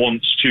he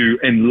wants to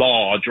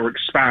enlarge or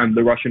expand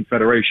the Russian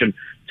Federation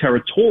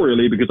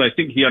territorially, because I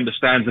think he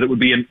understands that it would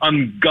be an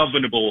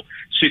ungovernable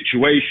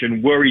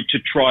situation were he to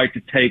try to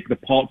take the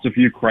parts of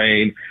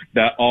Ukraine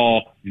that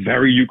are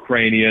very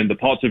Ukrainian, the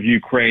parts of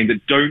Ukraine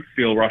that don't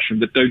feel Russian,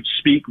 that don't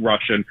speak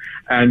Russian,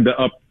 and that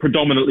are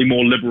predominantly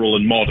more liberal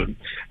and modern.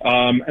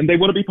 And they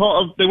want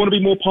to be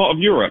more part of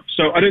Europe.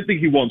 So I don't think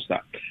he wants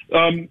that.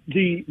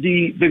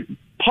 The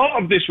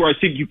part of this where I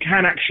think you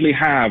can actually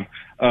have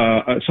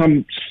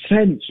some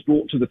sense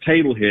brought to the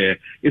table here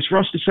is for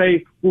us to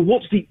say, well,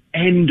 what's the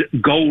end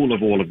goal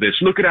of all of this?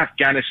 Look at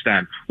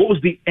Afghanistan. What was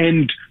the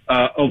end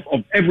of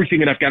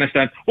everything in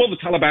Afghanistan? Well, the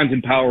Taliban's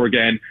in power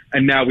again,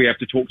 and now we have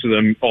to talk to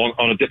them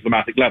on a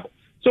diplomatic level.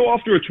 So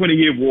after a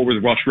 20-year war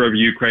with Russia over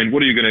Ukraine,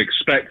 what are you going to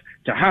expect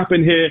to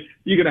happen here?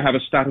 You're going to have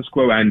a status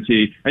quo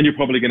ante, and you're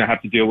probably going to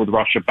have to deal with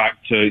Russia back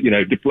to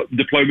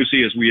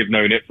diplomacy as we have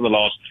known it for the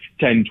last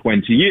 10,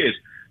 20 years.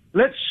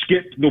 Let's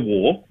skip the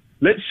war.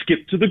 Let's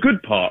skip to the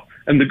good part.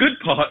 And the good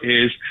part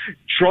is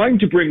trying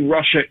to bring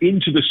Russia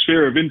into the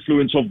sphere of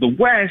influence of the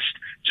West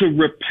to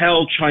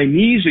repel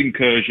Chinese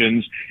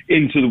incursions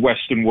into the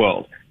Western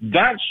world.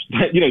 That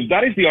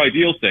is the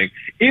ideal thing.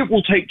 It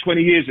will take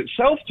 20 years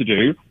itself to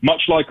do,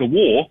 much like a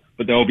war,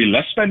 but there will be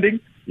less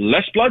spending,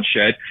 less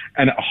bloodshed,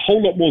 and a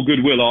whole lot more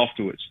goodwill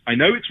afterwards. I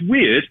know it's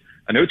weird.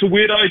 I know it's a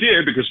weird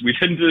idea because we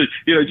tend to,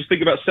 just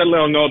think about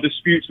settling our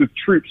disputes with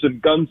troops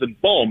and guns and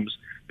bombs.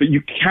 But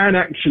you can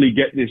actually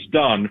get this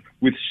done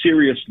with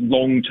serious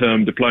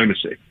long-term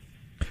diplomacy.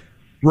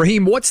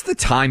 Raheem, what's the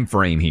time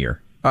frame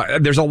here?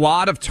 There's a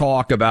lot of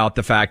talk about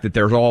the fact that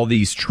there's all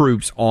these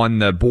troops on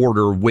the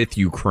border with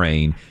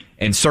Ukraine.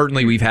 And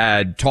certainly we've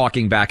had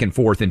talking back and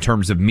forth in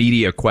terms of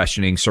media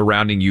questioning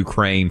surrounding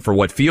Ukraine for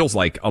what feels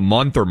like a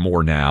month or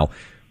more now.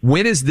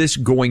 When is this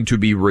going to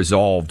be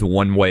resolved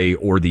one way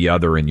or the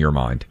other in your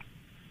mind?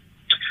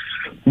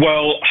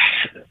 Well,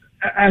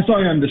 as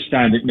I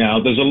understand it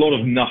now, there's a lot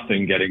of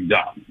nothing getting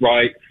done,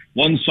 right?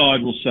 One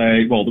side will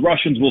say, well, the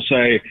Russians will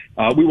say,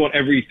 we want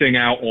everything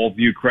out of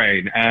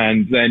Ukraine.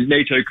 And then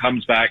NATO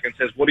comes back and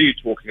says, what are you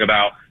talking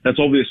about? That's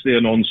obviously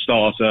a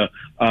non-starter.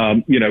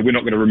 We're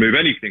not going to remove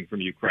anything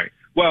from Ukraine.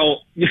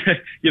 Well,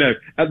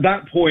 at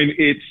that point,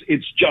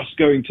 it's just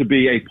going to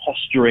be a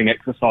posturing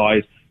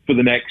exercise for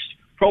the next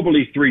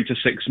probably 3 to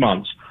 6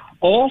 months.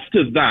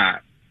 After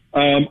that,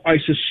 I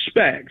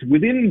suspect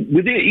within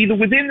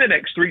the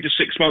next 3 to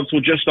 6 months or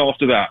just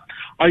after that,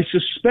 I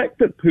suspect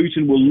that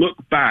Putin will look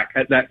back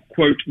at that,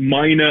 quote,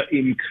 minor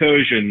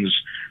incursions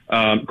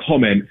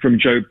comment from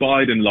Joe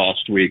Biden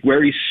last week,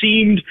 where he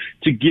seemed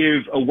to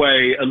give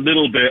away a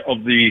little bit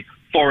of the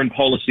foreign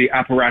policy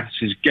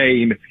apparatus's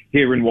game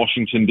here in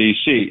Washington,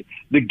 D.C.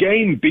 The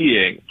game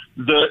being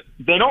that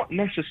they're not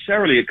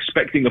necessarily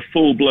expecting a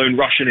full-blown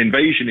Russian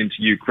invasion into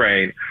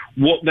Ukraine.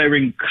 What they're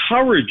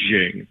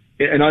encouraging,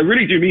 and I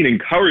really do mean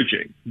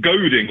encouraging,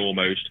 goading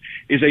almost,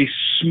 is a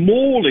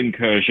small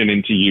incursion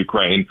into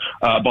Ukraine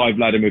by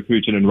Vladimir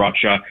Putin and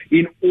Russia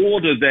in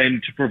order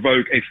then to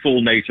provoke a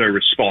full NATO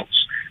response.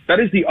 That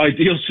is the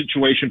ideal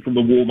situation from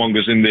the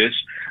warmongers in this.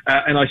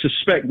 And I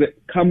suspect that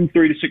come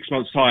 3 to 6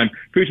 months' time,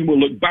 Putin will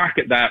look back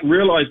at that,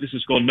 realize this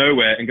has gone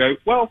nowhere, and go,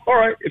 well, all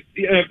right,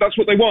 if that's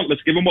what they want,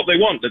 let's give them what they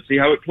want. Let's see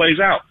how it plays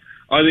out.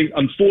 I think,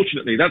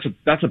 unfortunately,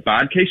 that's a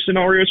bad case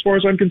scenario as far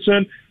as I'm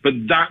concerned, but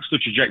that's the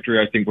trajectory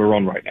I think we're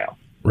on right now.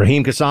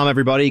 Raheem Kassam,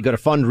 everybody, go to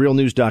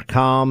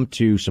fundrealnews.com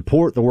to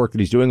support the work that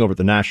he's doing over at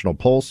the National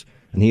Pulse.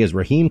 And he is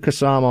Raheem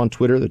Kassam on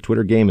Twitter. The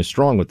Twitter game is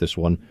strong with this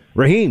one.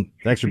 Raheem,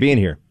 thanks for being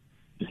here.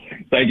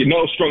 Thank you.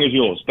 Not as strong as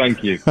yours.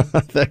 Thank you.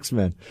 Thanks,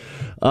 man.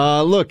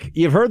 Look,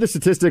 you've heard the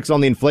statistics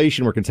on the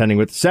inflation we're contending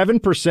with,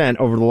 7%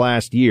 over the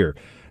last year.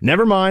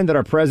 Never mind that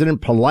our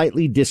president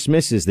politely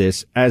dismisses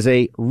this as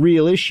a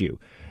real issue.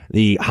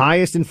 The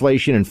highest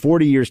inflation in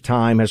 40 years'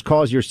 time has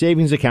caused your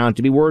savings account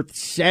to be worth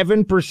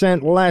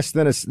 7% less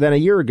than a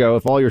year ago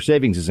if all your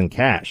savings is in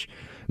cash.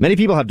 Many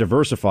people have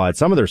diversified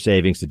some of their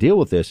savings to deal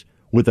with this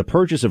with the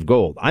purchase of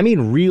gold. I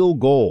mean real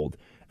gold.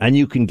 And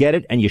you can get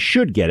it, and you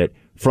should get it,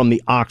 from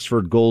the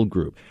Oxford Gold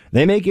Group.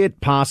 They make it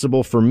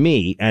possible for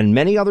me and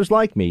many others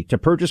like me to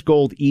purchase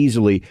gold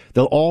easily.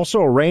 They'll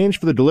also arrange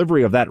for the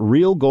delivery of that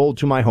real gold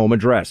to my home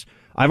address.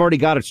 I've already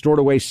got it stored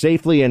away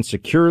safely and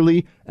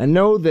securely, and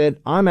know that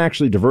I'm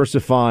actually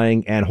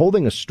diversifying and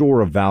holding a store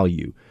of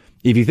value.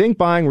 If you think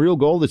buying real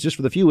gold is just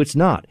for the few, it's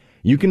not.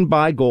 You can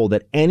buy gold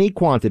at any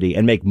quantity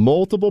and make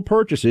multiple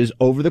purchases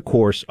over the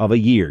course of a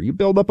year. You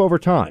build up over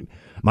time.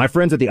 My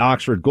friends at the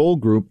Oxford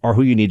Gold Group are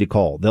who you need to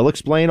call. They'll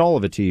explain all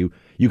of it to you.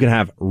 You can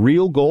have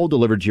real gold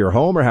delivered to your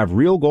home or have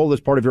real gold as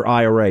part of your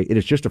IRA. It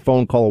is just a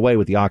phone call away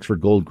with the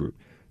Oxford Gold Group.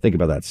 Think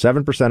about that.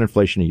 7%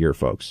 inflation a year,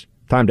 folks.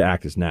 Time to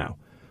act is now.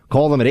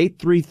 Call them at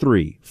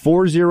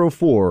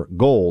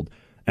 833-404-GOLD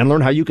and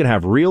learn how you can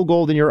have real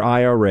gold in your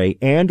IRA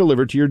and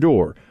delivered to your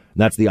door.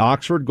 That's the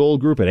Oxford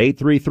Gold Group at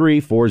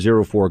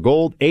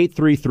 833-404-GOLD,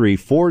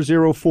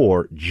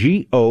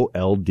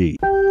 833-404-GOLD.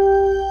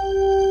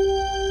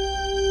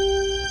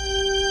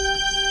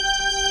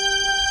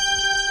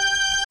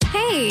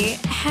 Hey,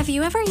 have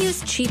you ever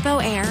used Cheapo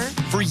Air?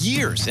 For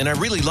years, and I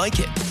really like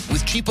it.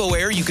 With Cheapo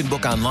Air, you can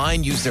book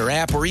online, use their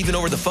app, or even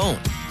over the phone.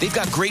 They've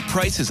got great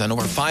prices on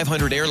over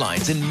 500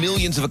 airlines and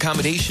millions of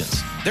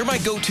accommodations. They're my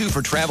go-to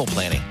for travel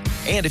planning.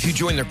 And if you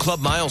join their Club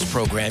Miles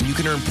program, you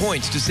can earn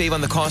points to save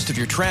on the cost of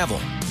your travel.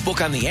 Book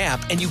on the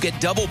app, and you get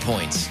double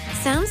points.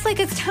 Sounds like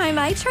it's time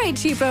I tried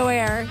Cheapo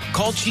Air.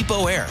 Call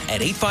Cheapo Air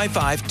at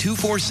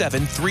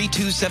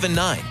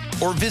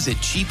 855-247-3279 or visit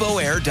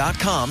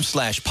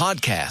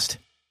cheapoair.com/podcast.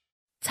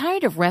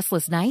 Tired of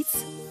restless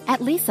nights? At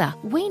Leesa,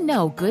 we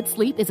know good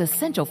sleep is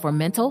essential for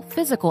mental,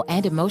 physical,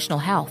 and emotional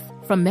health.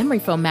 From memory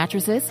foam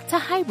mattresses to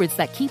hybrids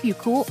that keep you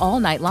cool all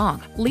night long,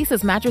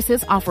 Leesa's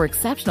mattresses offer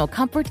exceptional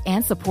comfort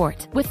and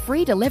support with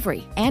free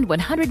delivery and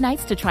 100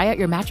 nights to try out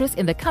your mattress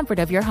in the comfort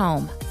of your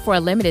home. For a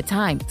limited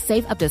time,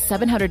 save up to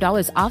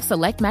 $700 off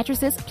select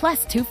mattresses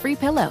plus 2 free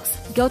pillows.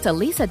 Go to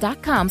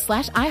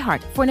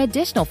leesa.com/iHeart for an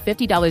additional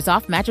 $50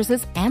 off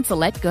mattresses and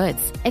select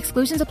goods.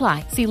 Exclusions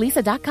apply. See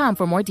leesa.com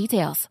for more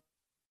details.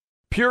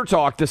 Pure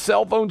Talk, the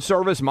cell phone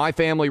service my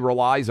family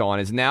relies on,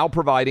 is now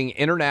providing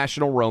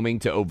international roaming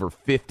to over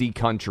 50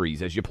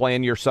 countries. As you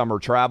plan your summer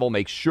travel,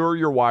 make sure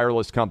your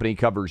wireless company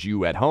covers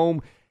you at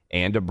home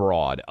and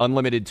abroad.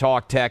 Unlimited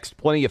talk, text,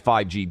 plenty of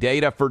 5G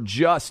data for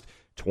just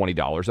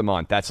 $20 a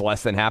month. That's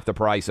less than half the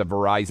price of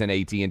Verizon,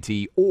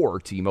 AT&T, or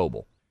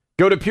T-Mobile.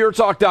 Go to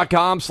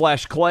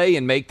puretalk.com/Clay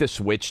and make the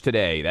switch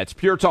today. That's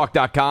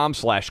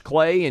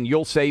puretalk.com/Clay, and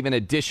you'll save an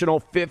additional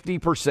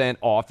 50%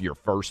 off your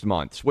first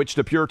month. Switch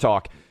to Pure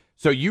Talk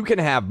so you can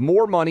have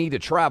more money to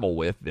travel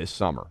with this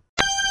summer.